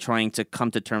guy trying to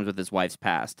come to terms with his wife's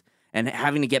past and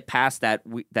having to get past that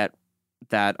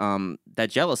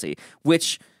jealousy,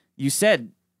 which you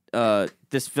said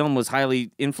this film was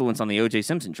highly influenced on the O.J.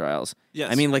 Simpson trials. Yes.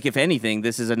 I mean, like, if anything,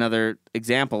 this is another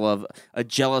example of a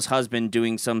jealous husband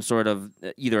doing some sort of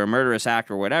either a murderous act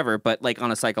or whatever, but like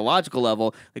on a psychological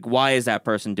level, like, why is that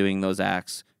person doing those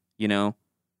acts? I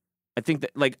think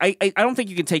that, like, I don't think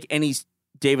you can take any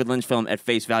David Lynch film at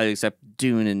face value except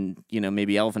Dune and,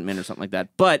 maybe Elephant Man or something like that.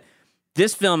 But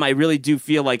this film, I really do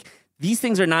feel like these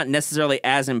things are not necessarily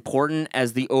as important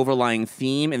as the overlying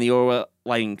theme and the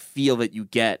overlying feel that you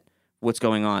get what's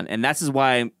going on. And this is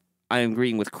why I'm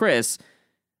agreeing with Chris.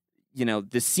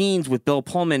 The scenes with Bill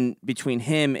Pullman between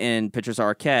him and Patricia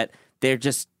Arquette, they're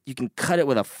just, you can cut it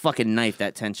with a fucking knife,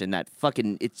 that tension, that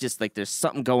fucking, it's just like there's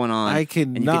something going on. I could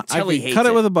and you not. can tell I he could hates cut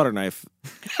it with a butter knife.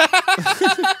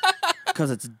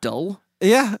 because it's dull.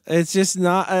 Yeah, it's just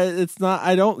not. It's not.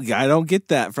 I don't get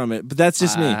that from it. But that's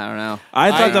just me. I don't know.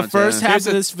 I thought the don't first too. half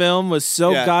of this film was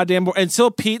so Yeah. goddamn boring. Until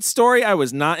Pete's story, I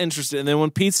was not interested. And then when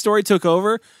Pete's story took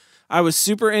over, I was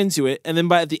super into it. And then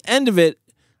by the end of it,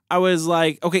 I was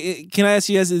like, okay, can I ask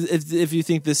you guys if you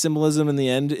think the symbolism in the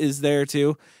end is there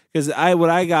too? Because what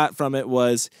I got from it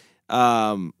was,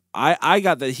 I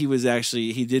got that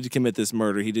he did commit this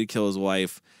murder. He did kill his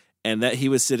wife, and that he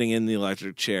was sitting in the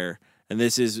electric chair. And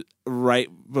this is right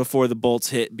before the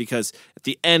bolts hit, because at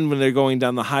the end when they're going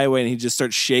down the highway and he just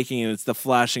starts shaking and it's the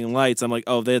flashing lights, I'm like,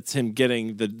 oh, that's him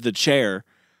getting the chair.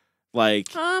 Like,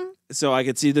 so I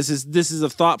could see this is a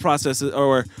thought process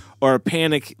or a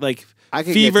panic, like, I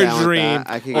could fever get down with dream, that.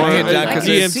 I could or get down a with because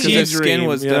that. his skin dream,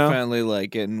 was you know? definitely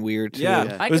like getting weird too.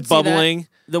 Yeah, I it was could see that. bubbling.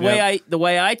 The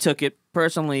way I took it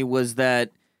personally was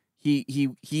that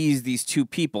he's these two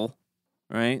people,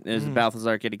 right? There's the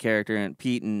Balthazar Kitty character and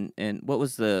Pete and what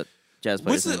was the jazz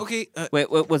player? What's the okay?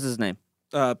 Wait, what was his name?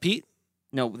 Pete.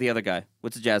 No, the other guy.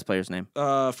 What's the jazz player's name?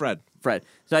 Fred. Fred.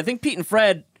 So I think Pete and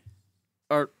Fred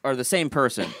are the same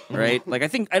person, right? Like I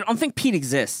don't think Pete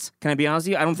exists. Can I be honest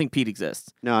with you? I don't think Pete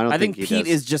exists. No, I don't think he Pete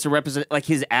does. is just a like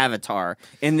his avatar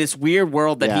in this weird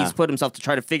world that he's put himself to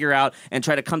try to figure out and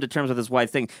try to come to terms with his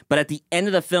wife thing. But at the end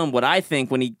of the film, what I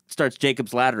think when he starts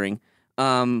Jacob's laddering,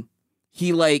 I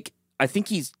think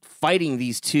he's fighting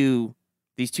these two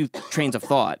trains of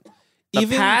thought. The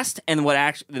past and what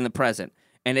actually in the present.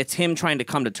 And it's him trying to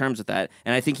come to terms with that.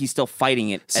 And I think he's still fighting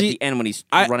it at the end when he's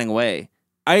running away.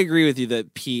 I agree with you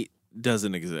that Pete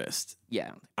doesn't exist.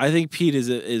 Yeah. I think Pete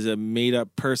is a made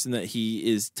up person that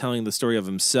he is telling the story of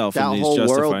himself. That and he's whole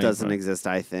justifying world doesn't exist,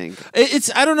 I think.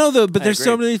 I don't know though, but there's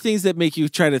so agree. many things that make you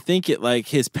try to think it. Like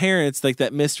his parents, like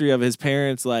that mystery of his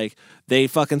parents, like they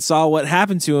fucking saw what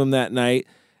happened to him that night,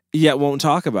 yet won't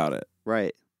talk about it.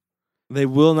 Right. They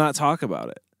will not talk about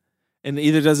it. And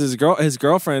either does his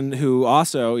girlfriend, who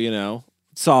also,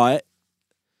 saw it,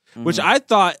 which I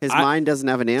thought his mind doesn't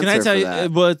have an answer. Can I tell for you?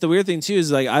 that. But the weird thing too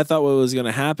is like I thought what was going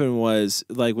to happen was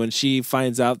like when she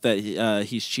finds out that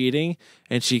he's cheating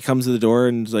and she comes to the door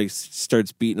and like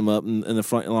starts beating him up in the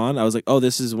front lawn. I was like, oh,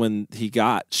 this is when he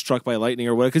got struck by lightning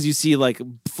or whatever, because you see like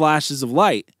flashes of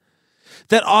light.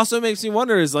 That also makes me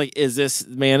wonder is this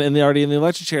man already in the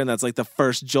electric chair, and that's like the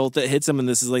first jolt that hits him, and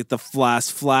this is like the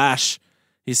last flash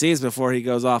he sees before he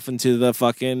goes off into the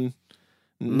fucking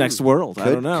next world. I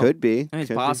don't know. Could be. It's Could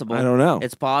be. possible. I don't know.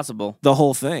 It's possible. The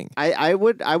whole thing. I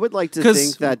would like to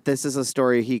think that this is a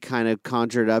story he kind of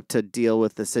conjured up to deal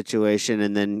with the situation,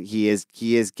 and then he is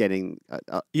getting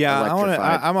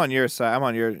electrified. I'm on your side. I'm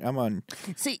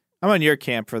on your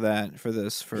camp for that. For the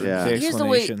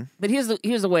explanation.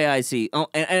 Here's the way I see. Oh,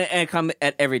 and I come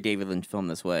at every David Lynch film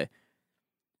this way.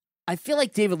 I feel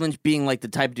like David Lynch being like the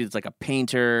type of dude that's like a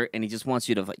painter, and he just wants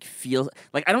you to like feel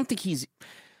like. I don't think he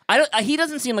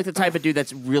doesn't seem like the type of dude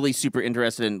that's really super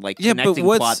interested in like connecting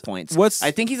plot points.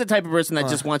 I think he's the type of person that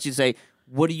just wants you to say,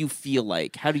 "What do you feel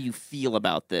like? How do you feel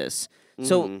about this?"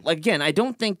 So, like again, I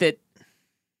don't think that.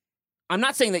 I'm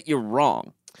not saying that you're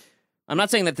wrong. I'm not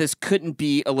saying that this couldn't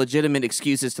be a legitimate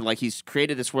excuse as to like he's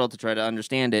created this world to try to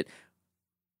understand it.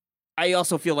 I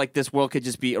also feel like this world could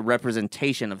just be a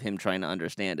representation of him trying to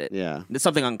understand it. Yeah, it's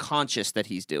something unconscious that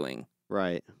he's doing.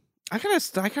 Right. I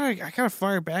gotta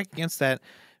fire back against that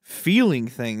feeling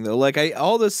thing though. Like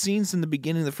all the scenes in the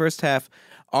beginning of the first half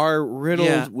are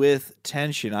riddled with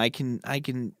tension. I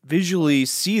can visually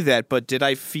see that, but did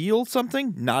I feel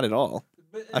something? Not at all.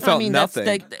 I felt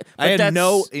nothing. I had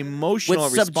no emotional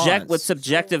response. With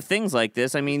subjective things like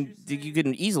this, I mean, you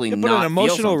can easily but not an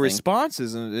emotional feel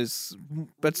something. response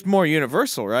that's more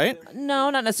universal, right?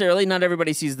 No, not necessarily. Not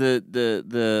everybody sees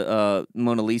the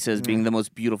Mona Lisa as being the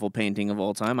most beautiful painting of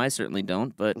all time. I certainly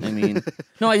don't. But I mean,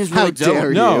 no, I just really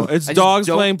don't. No, it's dogs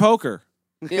playing poker.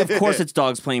 Of course, it's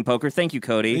dogs playing poker. Thank you,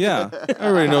 Cody. Yeah,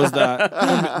 everybody knows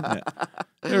that.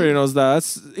 Everybody knows that.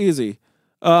 That's easy.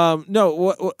 No,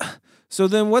 what? So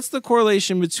then what's the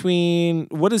correlation between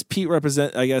what does Pete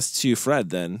represent, I guess, to Fred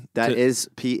then?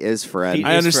 Pete is Fred.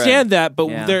 I understand that, but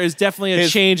there is definitely a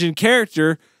change in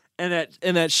character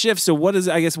and that shift. So what does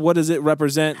it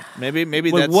represent?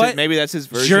 Maybe that's his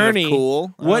version journey, of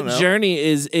cool. What journey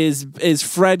is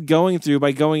Fred going through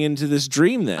by going into this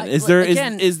dream then? Is there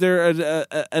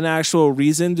an actual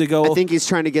reason to go? I think he's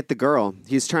trying to get the girl.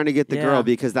 He's trying to get the girl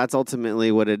because that's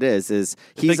ultimately what it is. He's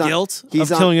the guilt of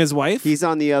killing his wife? He's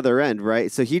on the other end,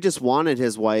 right? So he just wanted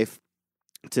his wife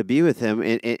to be with him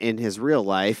in his real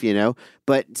life,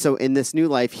 But so in this new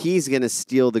life, he's going to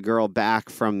steal the girl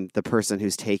back from the person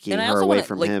who's taking her away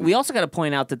from him. We also got to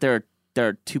point out that there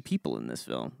are two people in this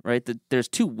film, right? There's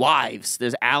two wives.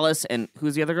 There's Alice and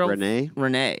who's the other girl?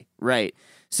 Renee, right.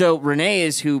 So Renee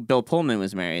is who Bill Pullman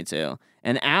was married to,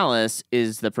 and Alice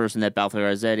is the person that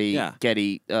Balthazar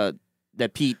Getty,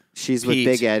 that Pete. She's with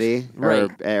Big Eddie, right?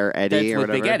 Or Eddie, or with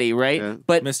whatever. Big Eddie, right? Yeah.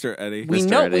 But Mr. Eddie, we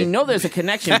know there's a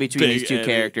connection between these two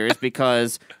characters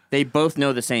because they both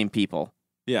know the same people.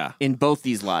 Yeah, in both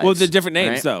these lives. Well, they're different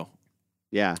names though.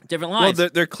 Yeah, different lives. Well,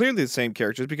 they're clearly the same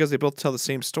characters because they both tell the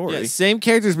same story. Yeah, same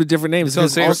characters with different names. So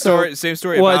same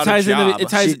story. Well, about a job.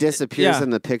 She disappears in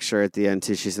the picture at the end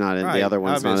too. She's not in the other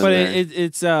one's not in there. But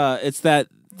it's that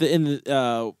in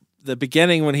the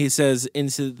beginning when he says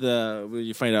into the, well,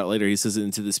 you find out later he says it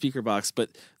into the speaker box, but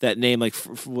that name like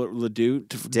Ledoux,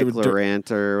 Dick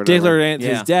Laurent or whatever. Dick Laurent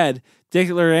is dead. Dick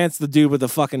Laurent's the dude with the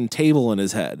fucking table in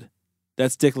his head.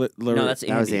 That's Dick Laurent. No, that's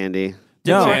Andy. That was Andy.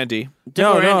 Andy. Dick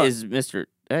Laurent is Mr.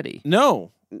 Eddie.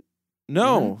 No,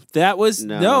 that was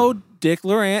Dick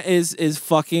Laurent is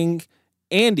fucking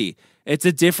Andy. It's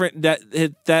a different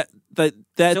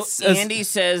that's so Andy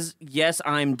says, "Yes,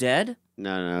 I'm dead."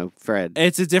 No, Fred.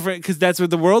 It's a different because that's where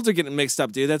the worlds are getting mixed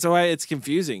up, dude. That's why it's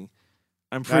confusing.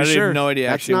 I'm I pretty sure. have no idea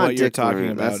That's actually not what you're Dick talking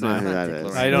Laurent. about. That's not now. who that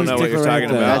is. I don't know Who's what Dick you're talking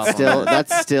Laurent about.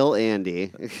 That's still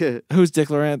Andy. Who's Dick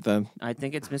Laurent then? I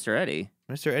think it's Mr. Eddie.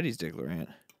 Mr. Eddie's Dick Laurent.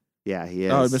 Yeah, he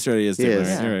is. Oh, Mr. Eddie is He Dick is.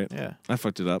 Laurent. You're right. Yeah. I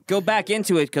fucked it up. Go back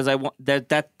into it because I want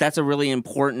that's a really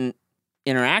important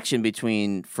interaction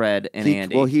between Fred and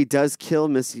Andy. Well, he does kill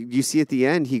Miss. You see at the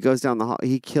end, he goes down the hall.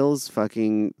 He kills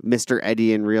fucking Mr.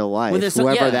 Eddie in real life, Well, there's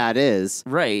whoever yeah. that is.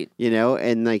 Right. You know,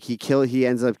 and like he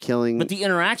ends up killing. But the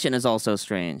interaction is also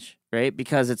strange, right?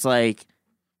 Because it's like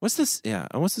What's this? Yeah.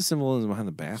 And what's the symbolism behind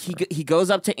the bathroom? he goes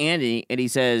up to Andy and he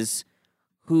says,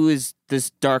 "Who is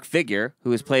this dark figure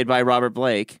who is played by Robert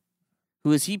Blake?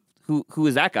 Who is he? Who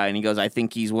is that guy?" And he goes, "I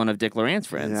think he's one of Dick Laurent's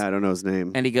friends." Yeah, I don't know his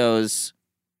name. And he goes,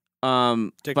 Dick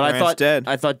but I Laurent's thought dead.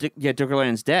 I thought Dick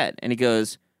Laurent's dead." And he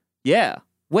goes, "Yeah,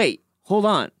 wait, hold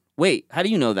on, wait, how do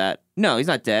you know that? No, he's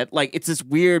not dead." Like it's this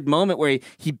weird moment where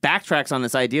he backtracks on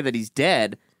this idea that he's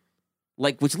dead,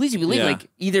 like which leads you to believe Yeah. like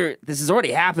either this has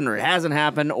already happened or it hasn't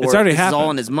happened or It's already this is all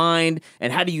happened. in his mind.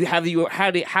 And how have you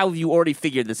already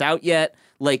figured this out yet?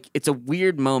 Like it's a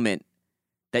weird moment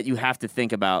that you have to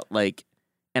think about, like.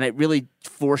 And it really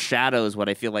foreshadows what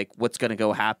I feel like what's going to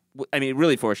go happen. I mean, it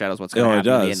really foreshadows what's going to Oh, it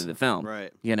happen at the does. end of the film.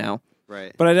 Right. You know?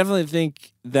 Right. But I definitely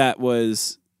think that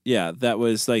was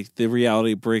like the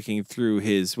reality breaking through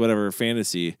his whatever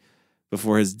fantasy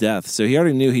before his death. So he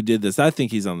already knew he did this. I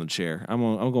think he's on the chair. I'm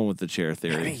going with the chair I mean,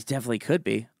 theory. he definitely could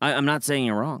be. I'm not saying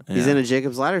you're wrong. He's in a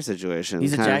Jacob's Ladder situation.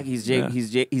 He's a Kinda- Jack. He's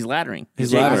laddering.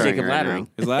 He's Jacob laddering Jacob right laddering.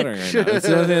 He's laddering right now. That's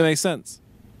the only thing that makes sense.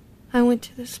 I went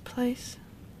to this place.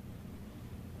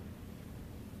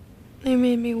 They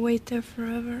made me wait there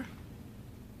forever.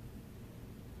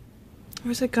 There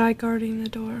was a guy guarding the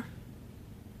door.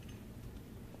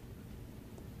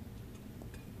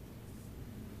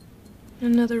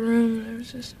 In another room, there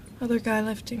was this other guy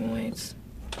lifting weights.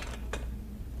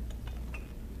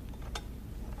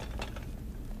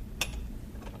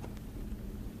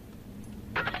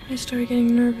 I started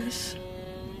getting nervous.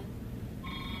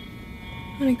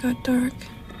 When it got dark.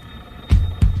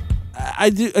 I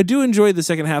do enjoy the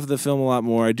second half of the film a lot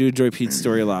more. I do enjoy Pete's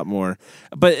story a lot more.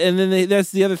 But and then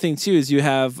that's the other thing too is you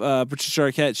have Patricia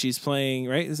Arquette. She's playing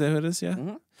right. Is that who it is? Yeah.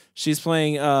 Mm-hmm. She's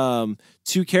playing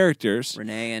two characters,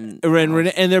 Renee and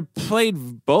Renee, and they're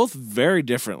played both very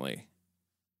differently.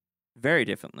 very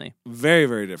differently. Very,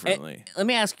 very differently. Let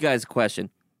me ask you guys a question,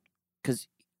 because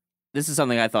this is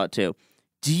something I thought too.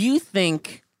 Do you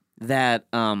think that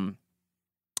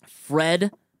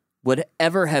Fred would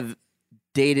ever have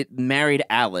married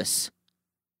Alice?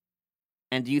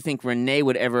 And do you think Renee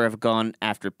would ever have gone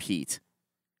after Pete?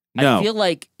 No. I feel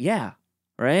like, yeah,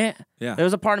 right? Yeah. There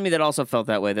was a part of me that also felt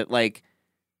that way, that like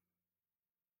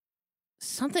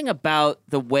something about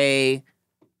the way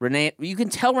Renee, you can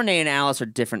tell Renee and Alice are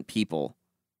different people.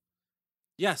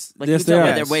 Yes. Like Yes, you can tell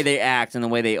they by are. the way they act and the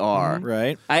way they are.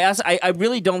 Right. I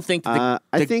really don't think that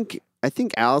I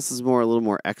think Alice is a little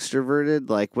more extroverted.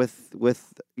 Like with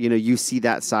you see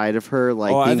that side of her,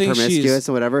 like Oh, I being think promiscuous she's-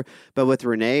 and whatever. But with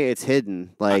Renee, it's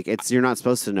hidden. Like you're not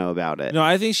supposed to know about it. No,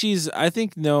 I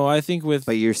think with.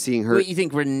 But you're seeing her. Wait, you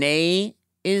think Renee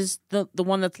is the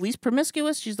one that's least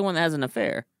promiscuous? She's the one that has an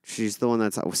affair. She's the one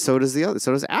that's. So does the other.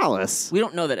 So does Alice. We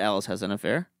don't know that Alice has an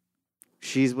affair.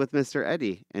 She's with Mr.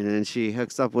 Eddie, and then she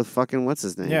hooks up with fucking what's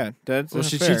his name? Yeah, that's Well,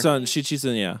 she cheats on. She cheats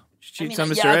on. Yeah. She cheats on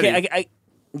Mr. Yeah, Eddie. okay,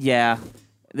 yeah.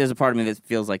 There's a part of me that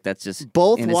feels like that's just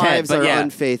Both in his head, wives but are yeah.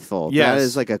 unfaithful. Yes. That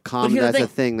is like a here's the that's a thing.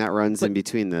 thing that runs in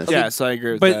between this. Yes, I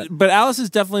agree with that. But Alice is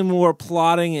definitely more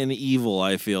plotting and evil.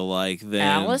 I feel like than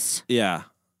Alice? Yeah.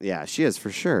 Yeah, she is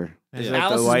for sure. Is Yeah. that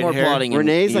Alice the is white more hair? plotting.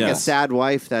 Renee's like Yeah. a sad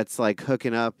wife that's like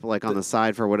hooking up like on the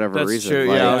side for whatever That's reason. true.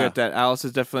 Like, Yeah, I'll get that. Alice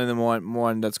is definitely the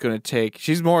one that's going to take.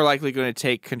 She's more likely going to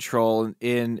take control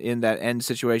in that end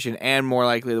situation, and more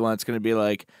likely the one that's going to be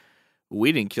like,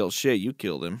 "We didn't kill shit. You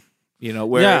killed him." You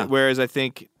know. Yeah. Whereas I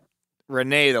think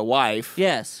Renee, the wife,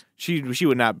 Yes. she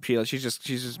would not feel. She's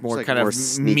just more like kind more of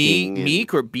sneaking and-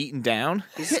 meek or beaten down.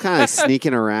 She's kind of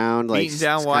sneaking around, like Beaten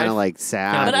down kind wife. of like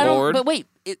sad. But I don't. bored. But wait.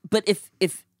 But if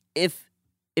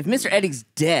Mr. Eddie's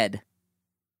dead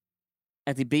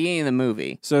at the beginning of the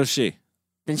movie, So is she.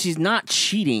 then she's not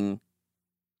cheating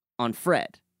on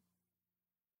Fred.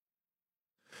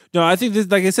 No, I think this.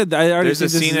 Like I said, I already. There's a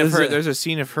think this scene is- of her. this is- There's a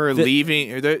scene of her the-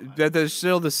 leaving. Or there's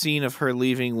still the scene of her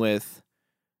leaving with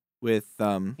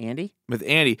Andy? with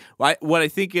Andy. What I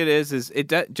think it is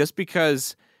just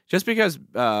because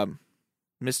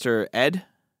Mr. Ed,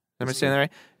 am I saying that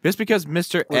right? Just because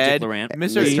Mr. Or Dick Ed, Laurent.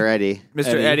 Mr. Eddie.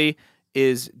 Mr. Eddie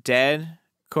is dead,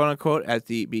 quote unquote, at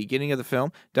the beginning of the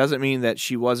film, doesn't mean that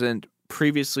she wasn't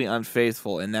previously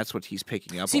unfaithful, and that's what he's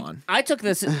picking up on. I took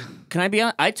this. Can I be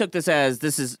honest? I took this as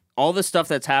this is all the stuff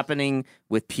that's happening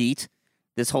with Pete.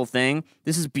 This whole thing.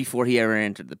 This is before he ever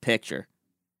entered the picture.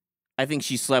 I think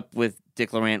she slept with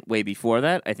Dick Laurent way before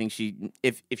that. I think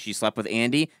if she slept with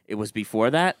Andy, it was before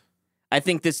that. I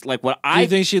think this like what Do you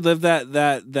think she lived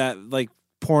that like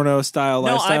porno style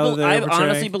lifestyle? I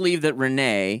honestly believe that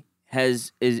Renee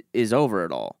is over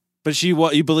it all. But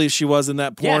you believe she was in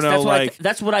that porno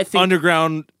that's what I think.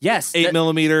 Underground. Yes,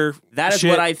 8mm. That is shit.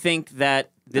 what I think that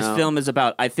this film is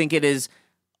about. I think it is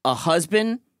a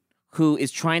husband who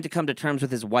is trying to come to terms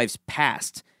with his wife's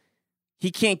past.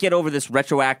 He can't get over this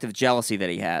retroactive jealousy that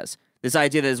he has. This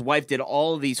idea that his wife did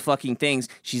all of these fucking things,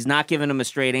 she's not giving him a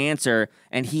straight answer,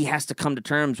 and he has to come to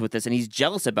terms with this, and he's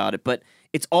jealous about it. But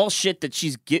it's all shit that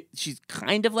she's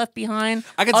kind of left behind.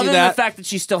 I can other see than that. the fact that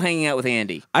she's still hanging out with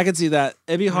Andy. I can see that.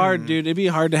 It'd be hard, dude. It'd be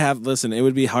hard to have. Listen, it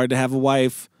would be hard to have a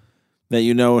wife that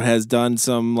has done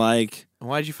some like.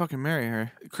 Why'd you fucking marry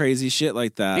her? Crazy shit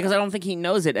like that. Because I don't think he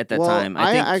knows it at that Well, time.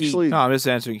 I think actually- No, I'm just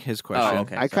answering his question. Oh,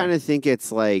 okay. I kind of think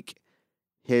it's like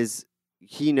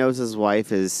he knows his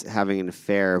wife is having an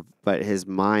affair, but his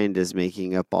mind is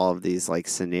making up all of these like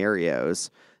scenarios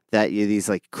these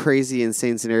like crazy,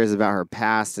 insane scenarios about her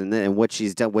past and what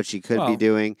she's done, what she could be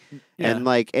doing, and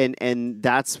like and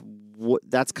that's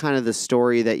kind of the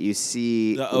story that you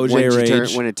see The OJ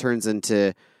rage. when it turns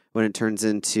into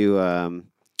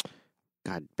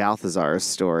Balthazar's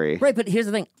story. Right, but here's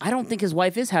the thing. I don't think his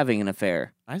wife is having an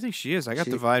affair. I think she is. I got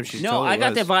the vibe she No, totally I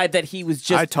got was. the vibe that he was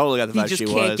just. I totally got the vibe He just she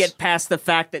can't was. get past the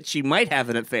fact that she might have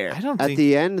an affair. I don't At think...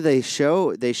 the end, they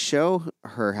show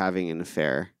her having an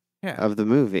affair of the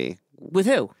movie with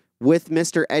who? With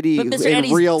Mr. Eddie But Mr. in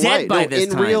Eddie's real dead life. by No,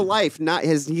 this in real time. life,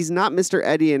 he's not Mr.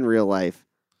 Eddie in real life.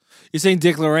 You're saying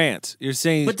Dick Laurent. You're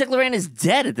saying. But Dick Laurent is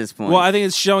dead at this point. Well, I think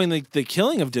it's showing the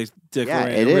killing of Dick Yeah,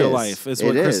 Laurent it in real is. life. Is It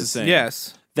what Chris is. is saying.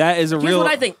 Yes. That is a Here's real. what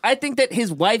I think. I think that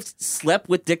his wife slept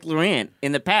with Dick Laurent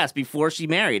in the past before she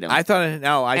married him. I thought...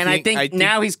 No, I think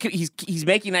now he's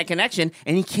making that connection,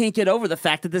 and he can't get over the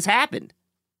fact that this happened.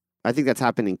 I think that's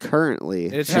happening currently.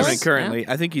 It's Yes. happening currently.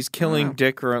 I think he's killing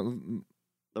Dick...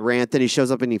 Laurent, then he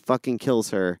shows up and he fucking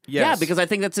kills her. Yes. Yeah, because I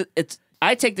think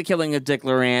I take the killing of Dick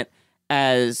Laurent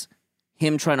as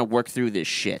him trying to work through this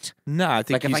shit. No, I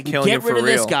think Like if he's I can killing get him for rid of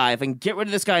real. this guy, if I can get rid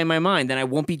of this guy in my mind, then I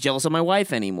won't be jealous of my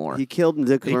wife anymore. He killed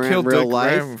Dick He Laurent killed in real Dick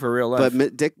life. Laurent for real life.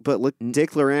 But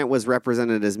Dick Laurent was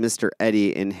represented as Mr.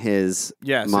 Eddie in his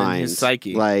Yes, in mind. his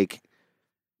psyche. Like,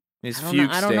 His I don't, fugue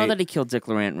know, I don't know state. that he killed Dick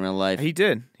Laurent in real life. He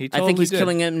did. He totally I think he's did.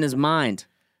 killing him in his mind.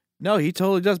 No, he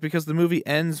totally does because the movie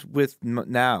ends with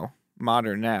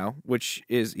modern now, which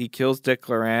is he kills Dick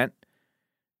Laurent.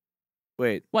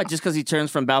 Wait, What? Just because he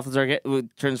turns from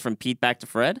turns from Pete back to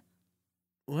Fred?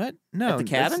 what? No, At the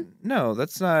cabin?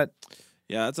 That's not.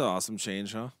 Yeah, that's an awesome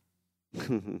change, huh?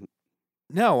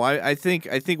 No, I think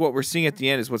what we're seeing at the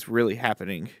end is what's really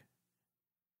happening.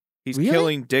 He's Really?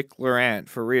 killing Dick Laurent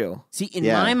for real. See, in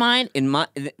Yeah. my mind,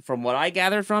 from what I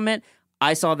gathered from it,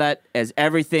 I saw that as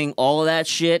everything, all of that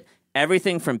shit,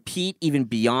 everything from Pete, even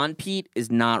beyond Pete, is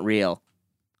not real.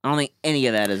 I don't think any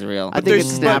of that is real. I think it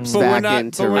snaps but we're back not-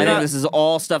 into. but we're I not- think this is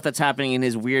all stuff that's happening in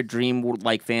his weird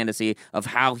dream-like fantasy of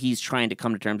how he's trying to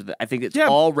come to terms with it. I think it's Yeah,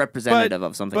 all representative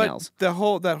of something but else. that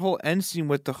whole end scene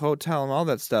with the hotel and all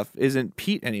that stuff isn't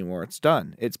Pete anymore. It's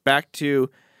done. It's back to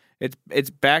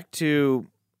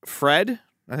Fred.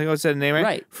 I think I said the name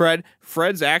right. Right.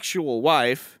 Fred's actual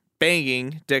wife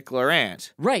banging Dick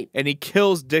Laurent. Right. And he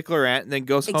kills Dick Laurent and then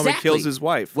goes home and Exactly. kills his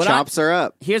wife. What chops her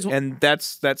up. Here's what. And that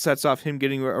sets off him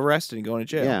getting arrested and going to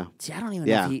jail. Yeah. See, I don't even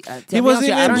Yeah. know if to He be wasn't honest with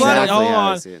you, I even don't bloody. even- Exactly Hold how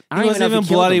I on. see it. I He don't even wasn't know if even he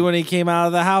killed bloody him. when he came out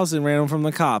of the house and ran him from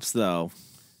the cops, though.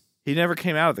 He never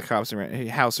came out of the house and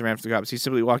ran for the cops. He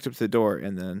simply walked up to the door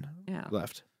and then Yeah.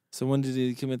 left. So when did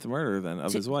he commit the murder then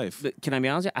of See, his wife? But can I be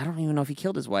honest with you? I don't even know if he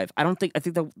killed his wife. I think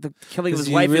the killing of 'Cause his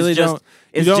you wife really is just don't.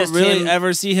 is You don't just really him,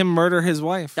 ever see him murder his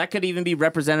wife. that could even be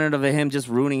representative of him just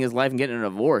ruining his life and getting a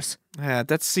divorce. Yeah,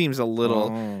 that seems a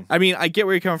little. Oh. I mean, I get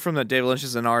where you're coming from that David Lynch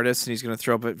is an artist and he's going to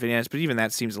throw up at vignettes, but even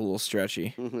that seems a little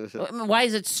stretchy. I mean, why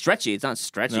is it stretchy? It's not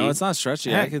stretchy. No, it's not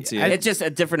stretchy. I can see I- it. It's just a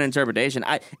different interpretation.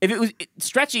 If it was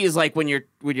stretchy, is like when you're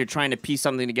trying to piece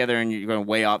something together and you're going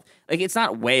way off. Like it's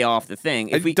not way off the thing.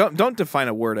 If we, don't define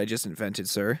a word I just invented,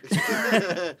 sir.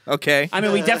 Okay, I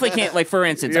mean, we definitely can't. Like for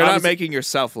instance, you're not obviously, making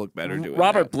yourself look better doing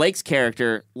Robert that. Blake's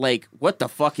character. Like, what the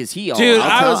fuck is he all Dude,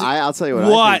 about? I'll tell you what I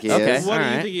What? think he Okay. is. What do you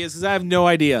Alright. think he is? 'Cause I have no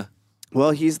idea.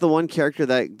 Well, he's the one character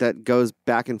that goes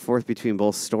back and forth between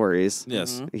both stories.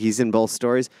 Yes. He's in both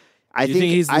stories. I Do you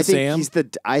think he's the I think Sam?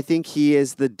 I think he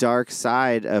is the dark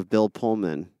side of Bill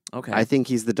Pullman. Okay. I think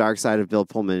he's the dark side of Bill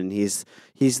Pullman, and he's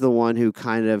the one who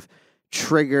kind of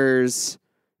triggers,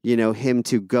 him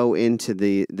to go into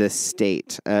the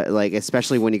state, like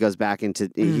especially when he goes back into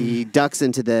he ducks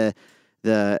into the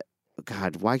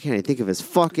God. Why can't I think of his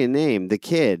fucking name? The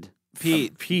kid.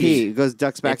 Pete. He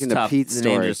ducks back It's into tough. Pete's The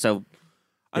names story. are so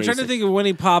I'm trying to think of when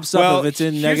he pops up. If it's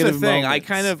in here's negative the thing.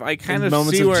 moments. I kind of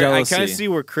moments see of where jealousy.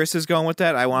 where Chris is going with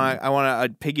that. I want to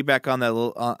piggyback on that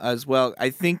little, as well. I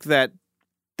think that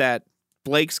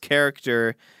Blake's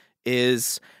character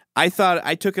is. I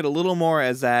took it a little more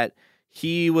as that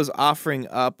he was offering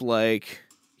up like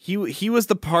he was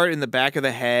the part in the back of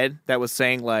the head that was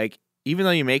saying like, even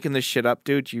though you're making this shit up,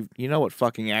 dude, you know what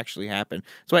fucking actually happened.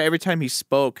 That's why every time he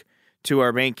spoke to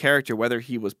our main character, whether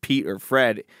he was Pete or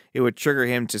Fred, it would trigger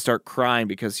him to start crying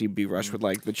because he'd be rushed with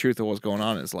like the truth of what's going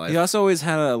on in his life. He also always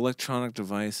had an electronic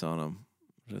device on him,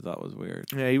 which I thought was weird.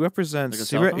 Yeah, he represents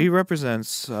he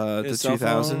represents the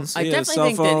 2000s. I definitely cell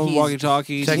think that phone, he's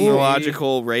walkie-talkie,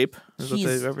 technological rape. Is what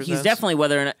they represent. He's definitely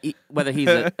whether he's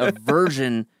a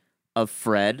version of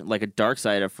Fred, like a dark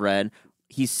side of Fred.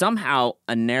 He's somehow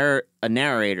a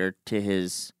narrator to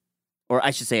his, or I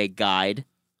should say, a guide.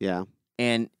 Yeah.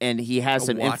 And he has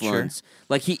some watcher. influence.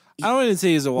 Like I don't even say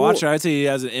he's a watcher. I'd say he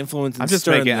has an influence. In I'm just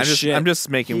stirring making. the shit. I'm just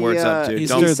making words up, dude. He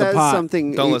Don't stirs the pot.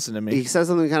 something. Don't listen to me. He says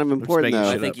something kind of important making though.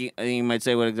 I shit think you might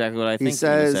say exactly what I think He he's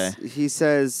gonna says. say. He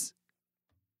says.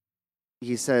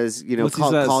 He says, What's he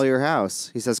says? call your house.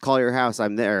 He says, call your house.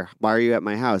 I'm there. Why are you at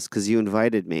my house? Because you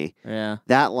invited me. Yeah.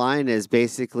 That line is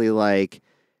basically like,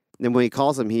 and when he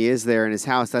calls him, he is there in his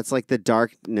house. That's like the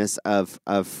darkness of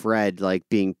Fred, like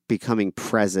becoming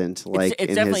present, like It's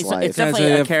in definitely his life. it's definitely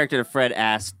say a if- character that Fred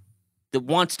asked that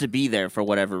wants to be there for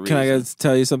whatever reason. Can I guys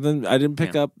tell you something? I didn't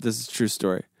pick up. This is a true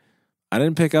story. I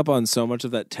didn't pick up on so much of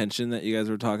that tension that you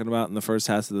guys were talking about in the first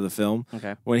half of the film.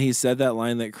 Okay. When he said that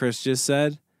line that Chris just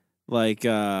said, like,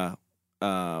 what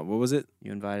was it?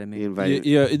 You invited me. He invited.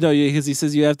 Because he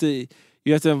says you have to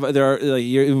invite. There are like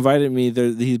you invited me.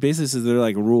 He basically says they're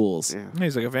like rules. Yeah.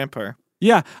 He's like a vampire.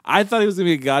 Yeah, I thought he was gonna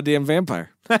be a goddamn vampire.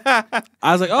 I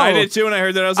was like, oh, I did too when I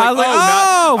heard that. I was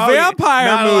like,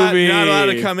 vampire movie. Not allowed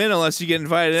to come in unless you get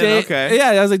invited in. Okay. Yeah,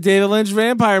 I was like, David Lynch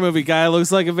vampire movie. Guy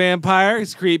looks like a vampire.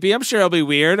 He's creepy. I'm sure it'll be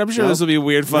weird. I'm sure this will be a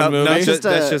weird, fun movie.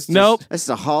 That's just Nope. That's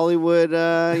a Hollywood,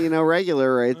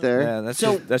 regular right there. Yeah, that's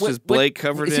So just Blake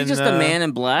covered is in. he just the man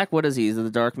in black? What is he? Is it the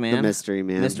dark man? The mystery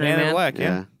man. Mystery Man in man? Black.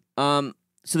 Yeah.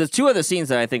 So there's two other scenes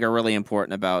that I think are really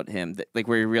important about him, like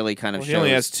where he really kind of Well, shows. he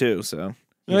only has two, so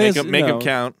Well, make yes, him no.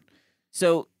 count.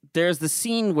 So there's the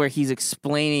scene where he's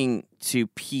explaining to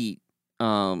Pete.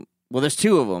 Well, there's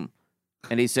two of them,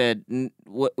 and he said,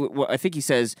 I think he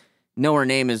says, "No, her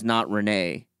name is not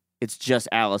Renee. It's just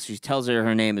Alice." She tells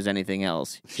her name is anything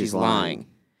else. She's lying.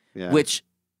 Yeah. Which,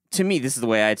 to me, this is the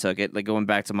way I took it. Like going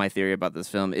back to my theory about this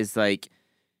film is like,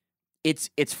 it's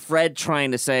Fred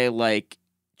trying to say like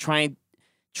trying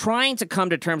to come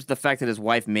to terms with the fact that his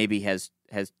wife maybe has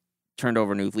turned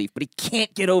over a new leaf, but he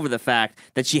can't get over the fact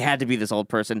that she had to be this old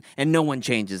person, and no one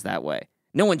changes that way.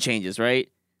 No one changes, right?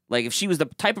 Like if she was the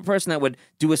type of person that would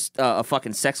do a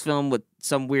fucking sex film with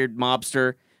some weird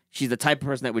mobster, she's the type of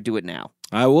person that would do it now.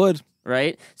 I would.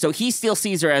 Right? So he still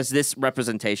sees her as this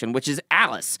representation, which is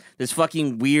Alice, this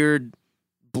fucking weird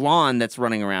blonde that's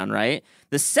running around, right?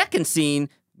 The second scene,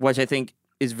 which I think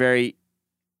is very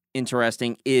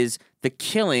interesting, is the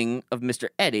killing of Mr.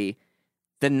 Eddie.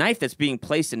 The knife that's being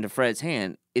placed into Fred's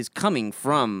hand is coming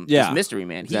from this mystery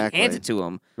man. He Exactly. hands it to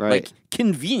him, Right. like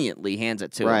conveniently hands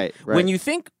it to him. Right. When you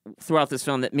think throughout this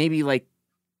film that maybe like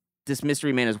this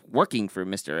mystery man is working for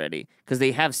Mr. Eddie because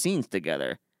they have scenes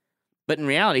together. But in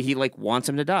reality, he like wants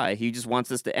him to die. He just wants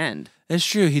this to end. It's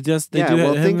true. He does. They Yeah, do.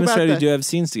 well, Him think and about Mr. Eddie that. do have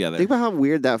scenes together. Think about how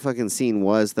weird that fucking scene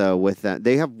was, though, with that.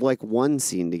 They have, like, one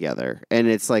scene together, and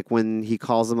it's like when he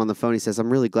calls him on the phone, he says, I'm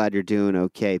really glad you're doing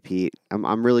okay, Pete.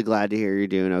 I'm really glad to hear you're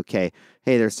doing okay.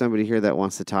 Hey, there's somebody here that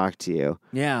wants to talk to you.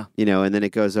 Yeah. You know, and then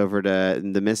it goes over to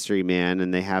the mystery man,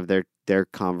 and they have their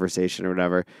conversation or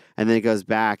whatever, and then it goes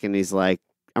back, and he's like,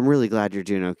 I'm really glad you're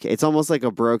doing okay. It's almost like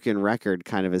a broken record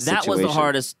kind of a situation. That was the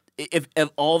hardest. If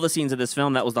of all the scenes of this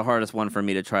film, that was the hardest one for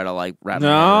me to try to like wrap. my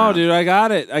head No, around. dude, I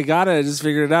got it. I just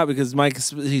figured it out because Mike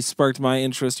he sparked my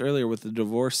interest earlier with the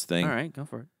divorce thing. All right, go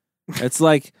for it. It's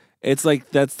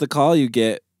like that's the call you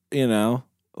get, you know,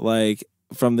 like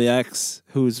from the ex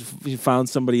who's found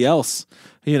somebody else.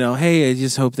 You know, hey, I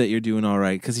just hope that you're doing all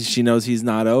right because she knows he's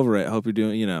not over it. Hope you're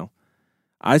doing. You know,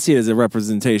 I see it as a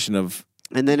representation of.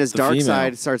 And then his the dark female.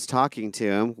 side starts talking to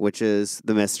him, which is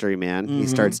the mystery man. He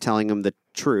starts telling him the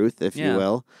truth, if you Yeah.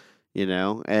 will. you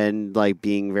know, and like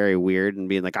being very weird and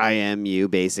being like, I am you,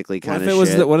 basically, What kind if of it was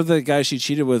shit. what if the guy she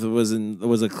cheated with was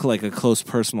like a close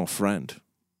personal friend?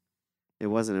 It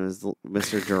wasn't. It was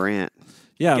Mr. Durant.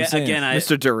 Yeah, I'm saying. Again,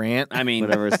 Mr. Durant. I mean,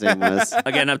 Whatever his name was.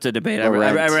 again, up to debate.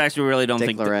 Laurent. I actually really don't Dick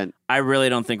think. Laurent. I really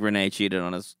don't think Renee cheated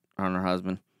on her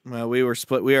husband. Well, we were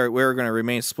split. We're going to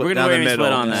remain split We're down going the to middle.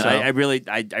 split on that.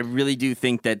 so- I really do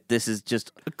think that this is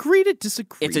just agree to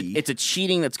disagree. it's a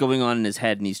cheating that's going on in his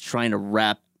head, and he's trying to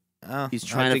wrap. Oh, He's I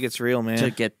trying think to it's real, man. to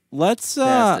get Let's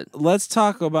past it. let's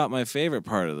talk about my favorite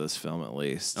part of this film, at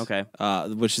least. Okay.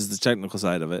 Which is the technical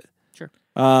side of it. Sure.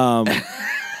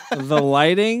 The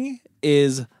lighting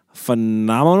is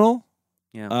phenomenal.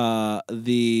 Yeah.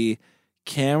 The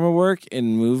camera work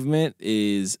and movement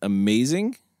is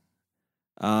amazing.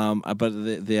 But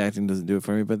the acting doesn't do it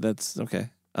for me. But that's okay.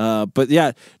 But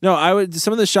yeah, no, I would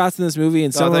some of the shots in this movie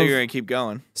and I some thought of you were going to keep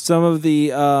going. some of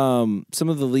the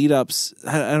lead ups.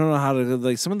 I don't know how to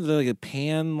like some of the like a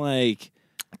pan like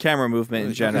Camera movement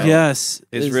in general. Yes,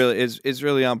 is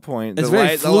really on point. It's The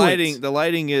very fluid. the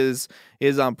lighting is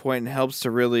on point and helps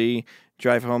to really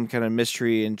drive home kind of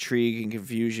mystery, intrigue, and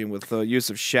confusion with the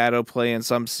use of shadow play in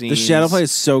some scenes. The shadow play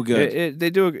is so good.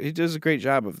 He does a great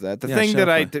job of that. The Yeah, thing that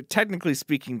shadow technically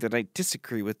speaking, that I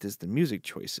disagree with is the music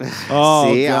choices.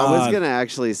 Oh, See, I was God. gonna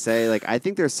actually say, like, I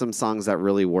think there's some songs that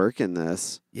really work in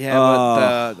this. Yeah,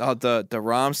 but the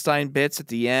Rammstein bits at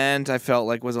the end, I felt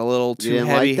like was a little You too didn't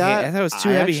heavy. like that? I thought it was too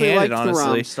I heavy actually handed. liked the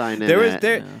Honestly, Rammstein in there was it.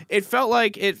 there. It felt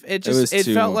like it was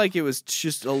too- felt like it was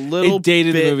just a little It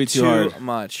dated the bit movie too hard.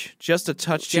 much, just a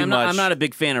touch See, too I'm much. not a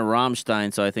big fan of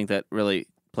Rammstein, so I think that really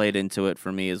played into it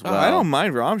for me as well. I don't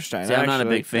mind Rammstein. See, I'm not a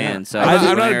actually. big fan, Yeah. so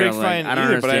I'm not a big like, fan I don't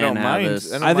either, but I understand don't how mind. this-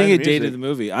 don't I think mind it the dated music. the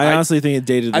movie. I honestly think it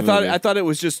dated the movie. I thought it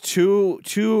was just too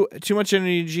much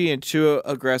energy and too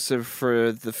aggressive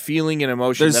for the feeling and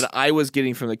emotion There's- that I was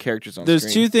getting from the characters on There's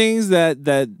screen. two things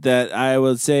that I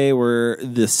would say were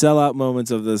the sellout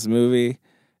moments of this movie,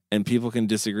 and people can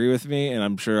disagree with me, and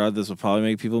I'm sure this will probably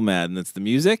make people mad, and it's the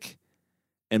music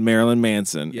and Marilyn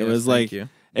Manson. Yes, it was thank like you.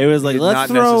 it was like Not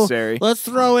necessary. let's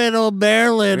throw in old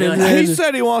Marilyn. Really? And then, He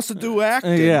said he wants to do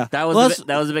acting. yeah, That was Let's-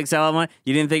 that was a big sellout one.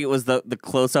 You didn't think it was the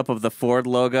close up of the Ford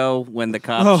logo when the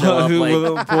cops show up? who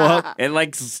will Like, pull up. it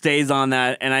like stays on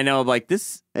that, and I know like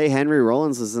this. Hey, Henry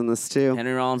Rollins was in this too.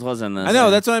 Henry Rollins was in this. I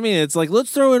know that's what I mean. It's like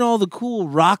let's throw in all the cool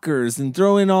rockers and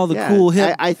throw in all the Yeah, cool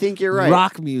hip I think you're right.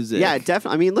 rock music. Yeah,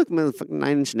 definitely. I mean, look, motherfucking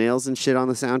Nine Inch Nails and shit on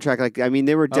the soundtrack. Like, I mean,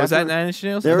 they were Oh, was that definitely. Nine Inch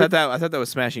Nails? They were- I thought that was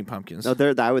Smashing Pumpkins. No, they're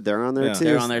on there Yeah. too.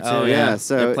 They're on there too. Oh, Yeah, yeah.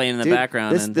 so They're playing in the dude,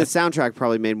 background. The soundtrack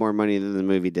probably made more money than the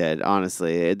movie did.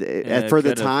 Honestly, it for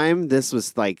the could've. time, this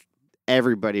was like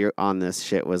everybody on this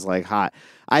shit was like hot.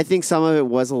 I think some of it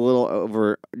was a little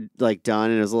over, like done,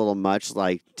 and it was a little much.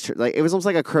 Like it was almost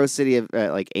like a Crow City of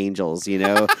like Angels, you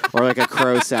know, or like a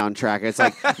Crow soundtrack. It's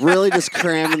like really just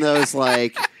cramming those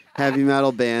like heavy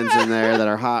metal bands in there that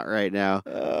are hot right now.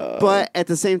 But at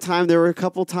the same time, there were a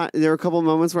couple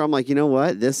moments where I'm like, you know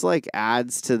what? This like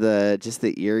adds to the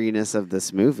eeriness of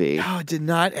this movie. No, it did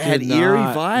not add Did eerie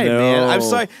not, vibe, man. I'm no.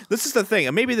 sorry. This is the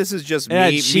thing. Maybe this is just It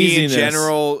had me in cheesiness.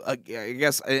 general. I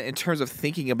guess in terms of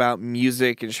thinking about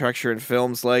music and structure in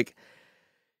films, like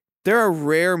there are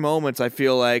rare moments I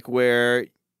feel like where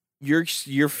you're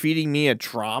feeding me a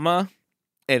drama.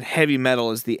 And heavy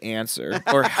metal is the answer,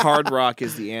 or hard rock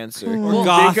is the answer. Or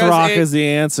goth Because rock is the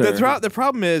answer. The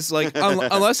problem is, like,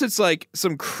 unless it's like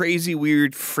some crazy,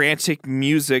 weird, frantic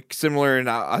music similar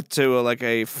to like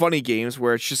a Funny Games,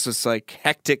 where it's just this like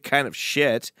hectic kind of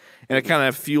shit, and it kind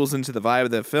of fuels into the vibe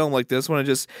of the film. Like this one,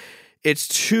 it's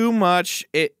too much.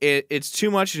 It's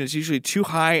too much, and it's usually too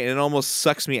high, and it almost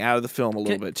sucks me out of the film a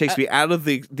little bit. It takes me out of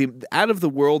the out of the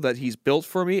world that he's built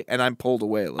for me, and I'm pulled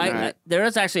away a little bit. there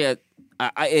is actually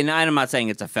and I'm not saying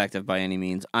it's effective by any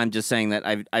means. I'm just saying that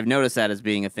I've noticed that as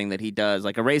being a thing that he does.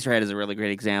 Like Eraserhead is a really great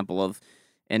example of,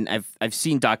 and I've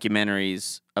seen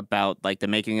documentaries about like the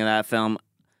making of that film,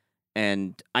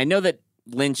 and I know that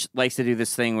Lynch likes to do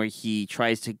this thing where he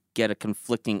tries to get a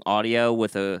conflicting audio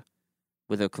with a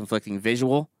conflicting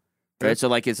visual, right? So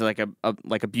like it's like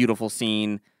a beautiful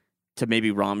scene to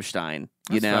maybe Rammstein,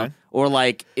 you That's know, fine. or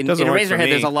like in Doesn't work for Eraserhead,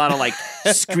 there's me. a lot of like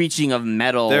screeching of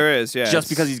metal. There is, yeah. just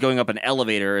because he's going up an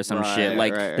elevator or some Right, shit.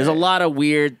 Like right, there's a right. lot of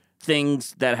weird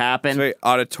things that happen. It's very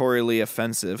auditorially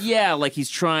offensive. Yeah, like he's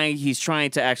trying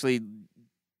to actually.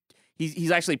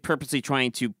 He's actually purposely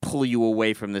trying to pull you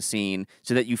away from the scene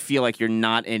so that you feel like you're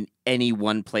not in any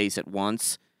one place at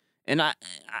once. And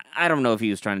I don't know if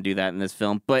he was trying to do that in this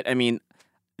film, but I mean,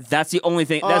 That's the only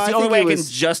thing. Oh, That's I the only think way he I can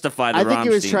was- justify the I think he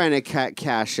was Rammstein. trying to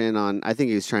cash in on. I think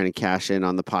he was trying to cash in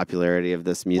on the popularity of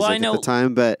this music I at know- the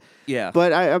time. But Yeah.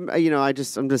 but I'm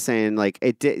just saying like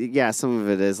it did. Yeah, some of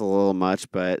it is a little much,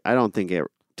 but I don't think it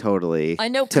totally I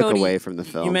know took Cody, away from the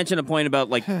film. You mentioned a point about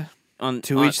like on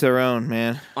To each their own,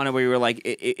 man. on it where you were like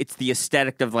it's the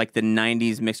aesthetic of like the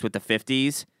 90s mixed with the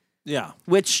 50s, Yeah.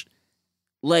 which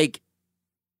like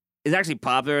is actually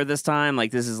popular at this time.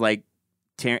 Like this is like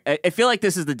I feel like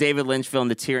this is the David Lynch film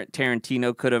that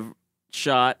Tarantino could have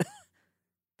shot.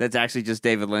 That's actually just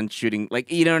David Lynch shooting.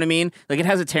 Like, you know what I mean? Like it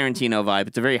has a Tarantino vibe.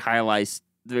 It's a very highlighted,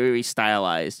 very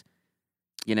stylized.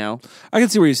 You know, I can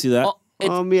see where you see that.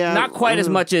 it's yeah, not quite as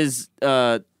much as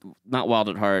not Wild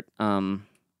at Heart.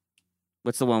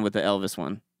 What's the one with the Elvis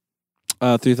one?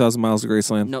 3,000 Miles to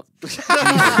Graceland. No.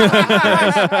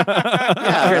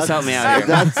 Yeah, Chris, help me out here.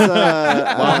 That's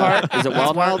Wild Heart? Is it that's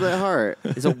Wild Heart? Wild at Heart?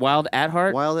 Is it Wild at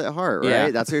Heart? Wild at Heart, right?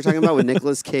 Yeah. That's what you're talking about with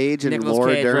Nicolas Cage and Nicolas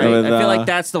Laura Cage, Dern. right? With, I feel like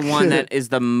that's the one that is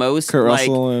the most Kurt like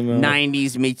Russell and,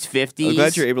 90s meets 50s. I'm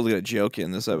glad you're able to get a joke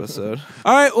in this episode.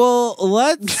 All right, well,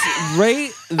 let's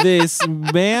rate this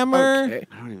Mammer Okay.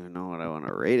 I don't even know what I want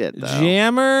to rate it though.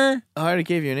 Jammer. I already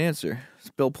gave you an answer. It's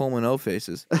Bill Pullman O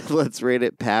faces. Let's rate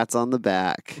it. Pats on the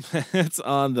back. It's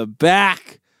on the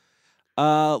back. You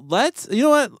know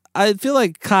what? I feel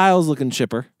like Kyle's looking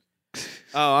chipper.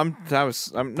 Oh, I'm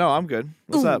good.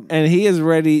 What's up? And he is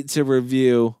ready to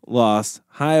review Lost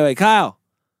Highway. Kyle,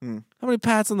 Hmm. how many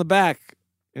pats on the back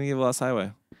can you give Lost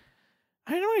Highway?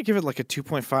 I don't want to give it like a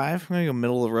 2.5. I'm going to go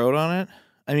middle of the road on it.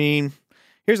 I mean,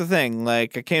 here's the thing.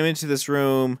 Like, I came into this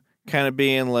room kind of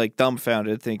being like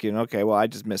dumbfounded, thinking, okay, well, I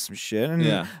just missed some shit. And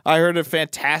Yeah. I heard a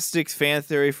fantastic fan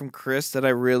theory from Chris that I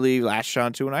really latched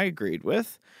onto and I agreed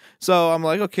with. So I'm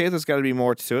like, okay, there's got to be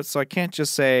more to it. So I can't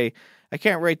just say, I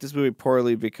can't rate this movie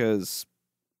poorly because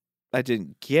I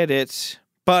didn't get it.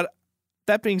 But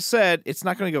that being said, it's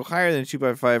not going to go higher than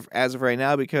 2.5 as of right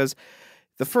now because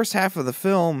the first half of the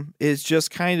film is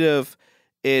just kind of,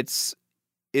 it's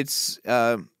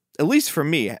at least for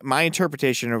me, my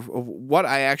interpretation of what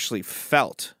I actually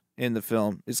felt in the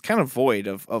film is kind of void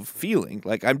of feeling.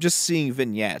 Like I'm just seeing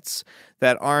vignettes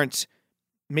that aren't,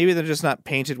 maybe they're just not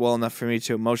painted well enough for me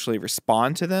to emotionally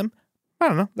respond to them. I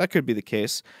don't know. That could be the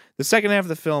case. The second half of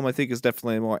the film, I think, is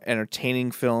definitely a more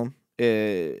entertaining film.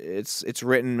 It's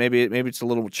written, maybe it's a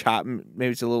little chop,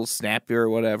 maybe it's a little snappier or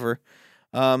whatever.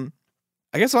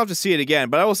 I guess I'll have to see it again.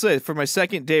 But I will say, for my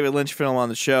second David Lynch film on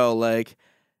the show, like,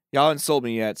 y'all haven't sold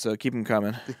me yet, so keep them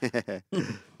coming. I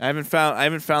haven't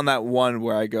found that one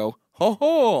where I go, ho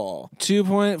ho.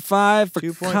 2.5 for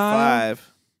 2.5. Kyle.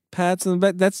 Pats on the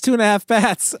back. That's 2.5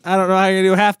 pats. I don't know how you're gonna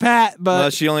do a half pat,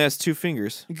 but She only has 2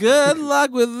 fingers. good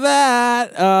luck with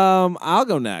that. I'll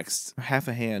go next Half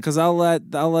a hand. because I'll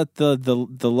let the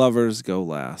lovers go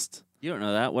last. You don't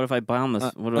know that. What if I bomb this?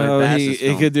 What if I bash this he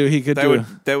film? could do. He could That do.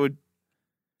 would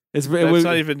It's it that's would,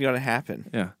 not even going to happen.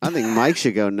 yeah. I think Mike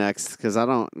should go next because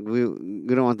we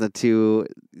don't want the two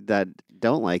that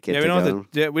don't like it Yeah, to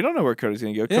go. we don't know where Cody's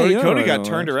going to go. Yeah, you don't Cody know got where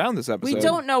turned to go. around this episode. We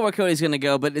don't know where Cody's going to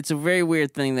go, but it's a very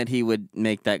weird thing that he would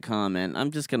make that comment. I'm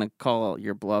just going to call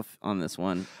your bluff on this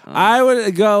one. I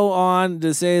would go on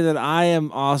to say that I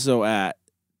am also at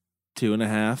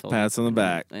 2.5 Told pats on the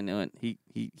back. I know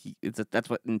it. That's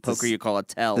what in poker you call a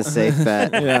tell. The safe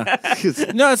bet. Yeah.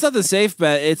 No, it's not the safe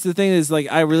bet. It's the thing is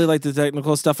like I really like the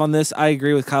technical stuff on this. I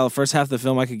agree with Kyle. First half of the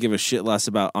film I could give a shit less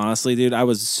about. Honestly, dude, I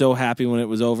was so happy when it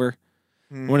was over.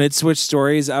 When it switched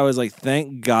stories, I was like,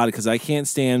 thank God, because I can't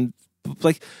stand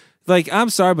like I'm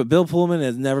sorry, but Bill Pullman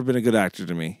has never been a good actor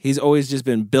to me. He's always just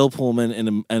been Bill Pullman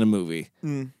in a movie.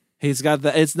 He's got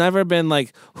that. It's never been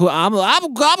like who I'm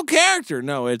a character.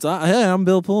 No, it's hey, I'm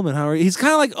Bill Pullman. How are you? He's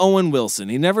kind of like Owen Wilson.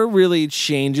 He never really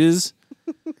changes,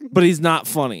 but he's not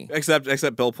funny. Except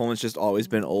Bill Pullman's just always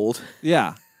been old.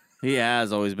 Yeah, He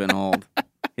has always been old.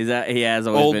 He has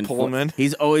always Old been Pullman.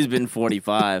 He's always been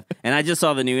 45. And I just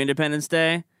saw the new Independence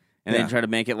Day, and Yeah. they try to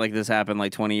make it like this happened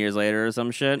like 20 years later or some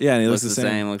shit. Yeah, and he looks the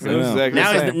same. Looks I the know. same.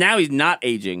 Exactly the same. Now he's not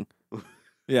aging.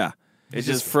 yeah. It's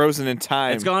just frozen in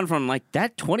time. It's gone from like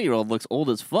that 20-year-old looks old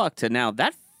as fuck to now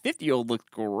that 50-year-old looks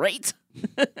great.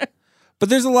 But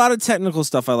there's a lot of technical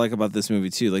stuff I like about this movie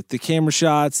too, like the camera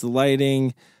shots, the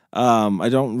lighting. I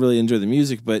don't really enjoy the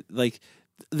music, but like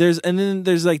there's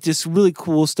like just really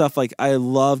cool stuff. Like I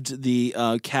loved the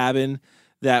cabin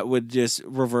that would just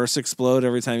reverse explode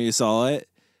every time you saw it,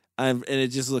 and it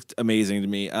just looked amazing to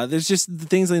me. There's just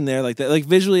things in there like that. Like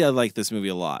visually, I like this movie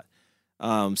a lot.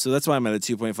 So that's why I'm at a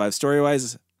 2.5. Story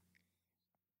wise,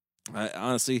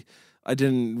 honestly, I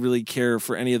didn't really care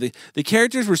for any of the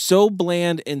characters were so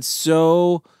bland and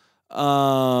so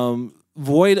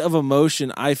void of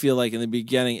emotion. I feel like in the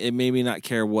beginning, it made me not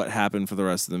care what happened for the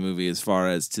rest of the movie as far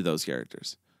as to those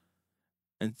characters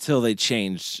until they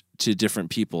changed to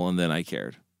different people, and then I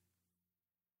cared.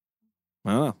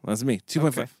 I don't know. That's me. 2.5.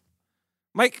 Okay.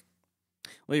 Mike.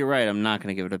 Well, you're right. I'm not going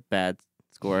to give it a bad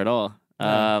score at all.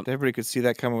 Everybody could see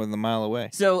that coming with a mile away.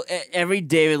 So every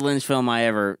David Lynch film I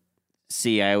ever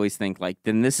see, I always think like,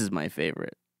 then this is my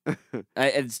favorite.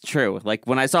 It's true. Like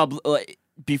when I saw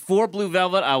before Blue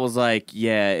Velvet, I was like,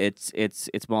 yeah,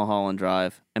 it's Mulholland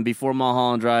Drive, and before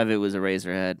Mulholland Drive, it was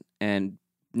Eraserhead, and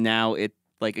now it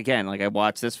I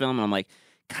watch this film and I'm like,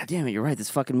 God damn it, you're right. This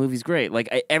fucking movie's great. Like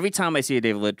every time I see a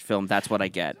David Lynch film, that's what I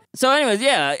get. So, anyways,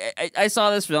 yeah, I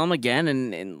saw this film again,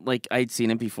 and like I'd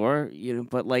seen it before,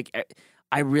 but like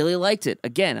I really liked it.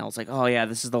 Again, I was like, oh yeah,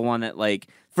 this is the one that like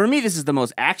for me, this is the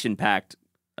most action packed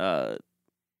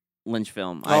Lynch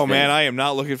film. Oh man, I am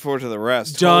not looking forward to the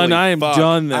rest. John, Holy I am fuck.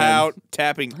 done then. Out,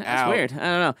 tapping That's out. weird. I don't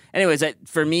know. Anyways,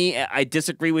 for me, I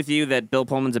disagree with you that Bill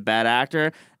Pullman's a bad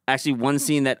actor. Actually, one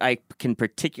scene that I can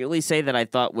particularly say that I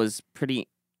thought was pretty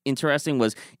interesting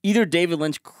was either David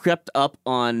Lynch crept up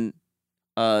on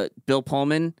Bill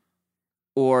Pullman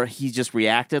or he just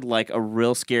reacted like a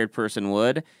real scared person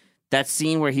would. That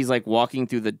scene where he's like walking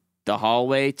through the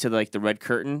hallway to like the red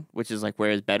curtain, which is like where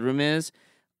his bedroom is.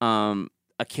 The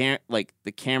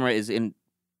camera is in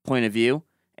point of view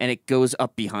and it goes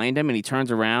up behind him and he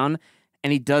turns around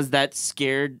and he does that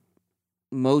scared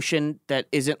motion that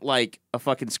isn't like a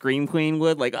fucking Scream Queen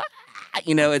would, like,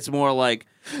 it's more like,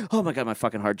 oh my God, my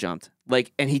fucking heart jumped.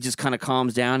 Like, and he just kind of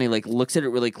calms down. He like looks at it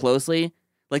really closely.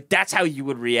 Like that's how you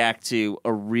would react to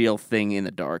a real thing in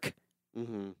the dark.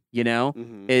 Mm-hmm.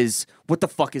 Is what the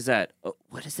fuck is that? Oh,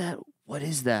 what is that? What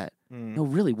is that? No,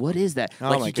 really, what is that? Oh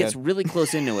like my he gets God. really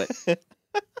close into it.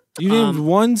 You named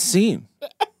one scene.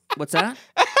 What's that?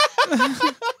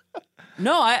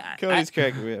 No, Cody's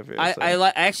cracking me up here.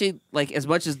 I actually like as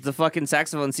much as the fucking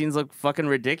saxophone scenes look fucking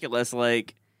ridiculous.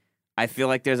 Like, I feel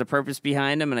like there's a purpose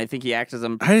behind him, and I think he acted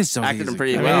them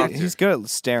pretty well. He's good at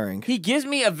staring. He gives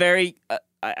me a very.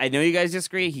 I know you guys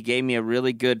disagree. He gave me a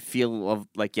really good feel of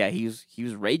like, yeah, he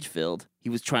was rage filled. He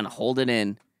was trying to hold it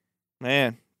in.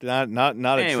 Man, not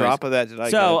Anyways, a drop of that did I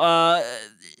get. So,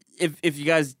 if you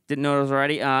guys didn't know this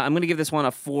already, I'm going to give this one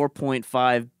a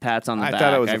 4.5 pats on the back. I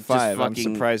thought it was a I've 5. just I'm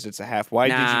surprised it's a half. Why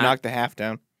did you knock the half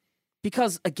down?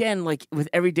 Because, again, like with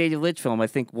every David Lynch film, I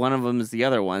think one of them is the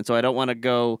other one. So I don't want to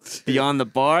go beyond the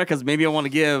bar because maybe I want to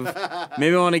give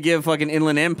fucking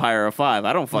Inland Empire a 5.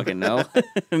 I don't fucking know.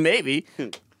 Maybe.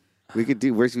 We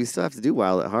still have to do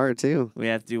Wild at Heart too. We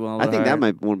have to do Wild I at think Heart.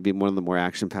 that might be one of the more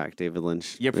action-packed David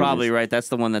Lynch. You're movies. probably right. That's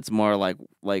the one that's more like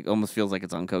almost feels like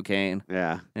it's on cocaine.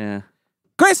 Yeah.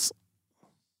 Chris.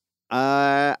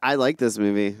 I like this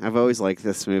movie. I've always liked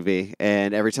this movie,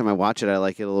 and every time I watch it, I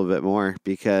like it a little bit more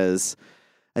because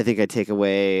I think I take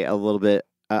away a little bit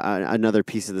another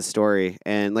piece of the story.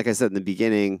 And like I said in the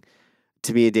beginning,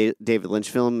 to me, a David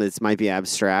Lynch film, it might be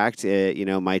abstract.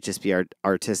 It might just be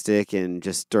artistic and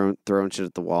just throwing shit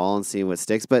at the wall and seeing what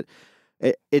sticks. But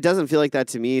it doesn't feel like that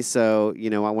to me. So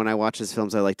when I watch his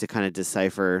films, I like to kind of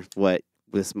decipher what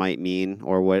this might mean,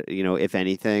 or what if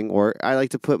anything, or I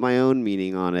like to put my own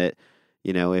meaning on it.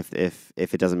 If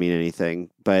it doesn't mean anything.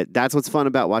 But that's what's fun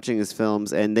about watching his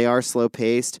films, and they are slow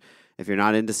paced. If you're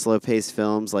not into slow paced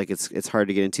films, like it's hard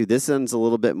to get into. This one's a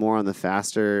little bit more on the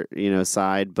faster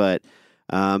side, but.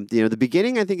 The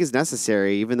beginning I think is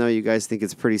necessary, even though you guys think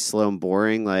it's pretty slow and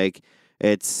boring. Like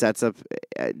it sets up,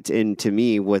 to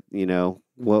me, what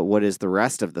is the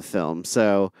rest of the film.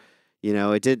 So,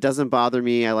 it doesn't bother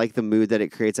me. I like the mood that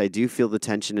it creates. I do feel the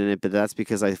tension in it, but that's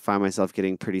because I find myself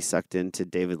getting pretty sucked into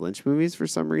David Lynch movies for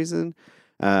some reason.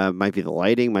 Might be the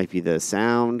lighting, might be the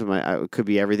sound, it could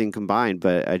be everything combined,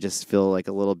 but I just feel like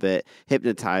a little bit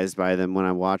hypnotized by them when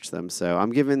I watch them. So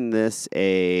I'm giving this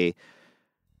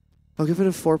I'll give it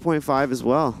a 4.5 as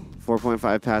well.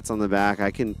 4.5 pats on the back. I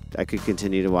could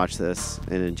continue to watch this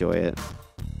and enjoy it.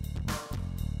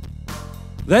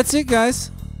 That's it, guys.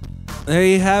 There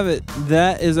you have it.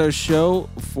 That is our show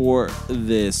for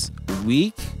this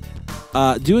week.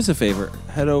 Do us a favor.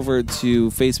 Head over to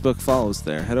Facebook. Follow us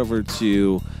there. Head over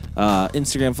to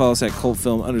Instagram. Follow us at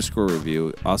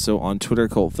cultfilm_review. Also on Twitter,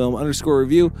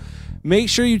 cultfilm_review. Make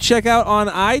sure you check out on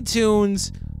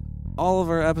iTunes. All of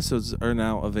our episodes are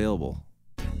now available.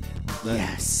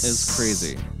 That is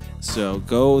crazy. So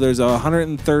go. There's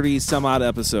 130 some odd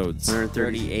episodes.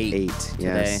 138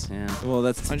 yes. today. Yeah. Well,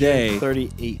 that's today.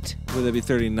 138. Would that be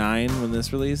 39 when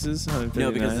this releases? No,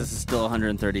 139? because this is still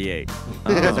 138.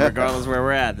 Because regardless where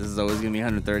we're at, this is always going to be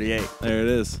 138. There it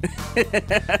is.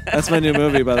 That's my new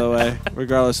movie, by the way.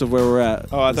 Regardless of where we're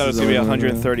at. Oh, I thought it was This is going to be the one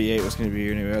 138 was going to be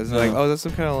your new. I was like, oh, that's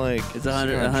some kind of like. It's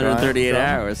 138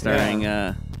 hours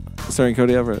starring starring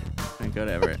Cody Everett.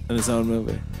 Cody Everett in his own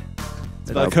movie. It's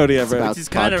about about Cody Everett. about Which is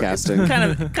kind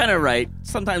podcasting. of right.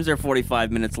 Sometimes they're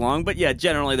 45 minutes long, but yeah,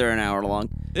 generally they're an hour long.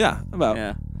 Yeah, about.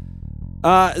 Yeah.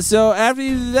 So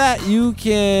after that, you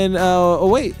can.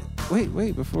 Wait.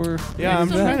 Before. Yeah, I'm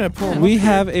trying to pull. We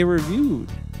have a review.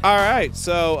 All right,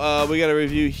 so we got a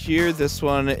review here. This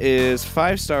one is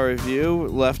 5-star review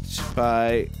left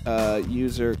by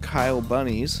user Kyle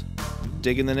Bunnies.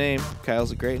 Digging the name.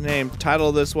 Kyle's a great name. Title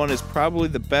of this one is probably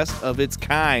the best of its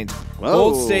kind.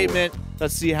 Bold statement.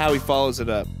 Let's see how he follows it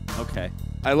up. Okay.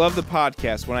 I love the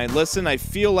podcast. When I listen, I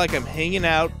feel like I'm hanging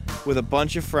out with a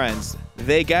bunch of friends.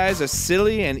 They guys are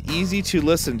silly and easy to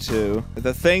listen to.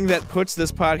 The thing that puts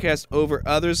this podcast over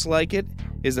others like it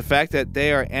is the fact that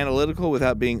they are analytical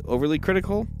without being overly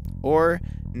critical or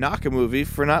knock a movie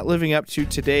for not living up to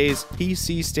today's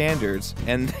PC standards,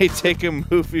 and they take a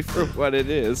movie for what it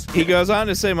is. He goes on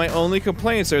to say, my only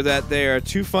complaints are that they are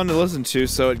too fun to listen to,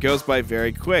 so it goes by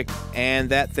very quick, and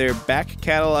that their back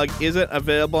catalog isn't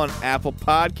available on Apple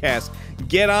Podcasts.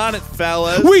 Get on it,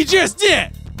 fellas. We just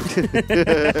did!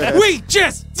 We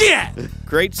just did!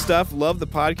 Great stuff. Love the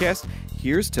podcast.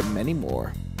 Here's to many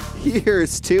more.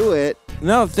 Here's to it.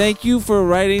 No, thank you for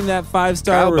writing that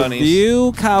 5-star Kyle Bunnies.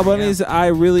 review. Kyle Bunnies, I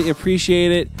really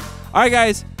appreciate it. All right,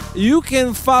 guys, you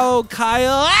can follow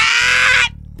Kyle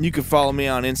at... You can follow me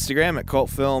on Instagram at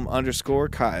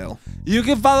cultfilm_Kyle. You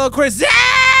can follow Chris at...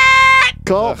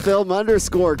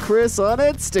 Cultfilm_Chris on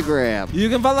Instagram. You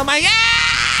can follow my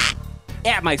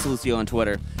At Mike Lucio on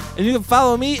Twitter. And you can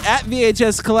follow me at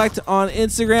VHS Collect on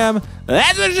Instagram.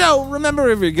 That's the show. Remember,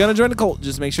 if you're going to join the cult,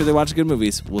 just make sure they watch good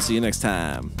movies. We'll see you next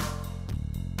time.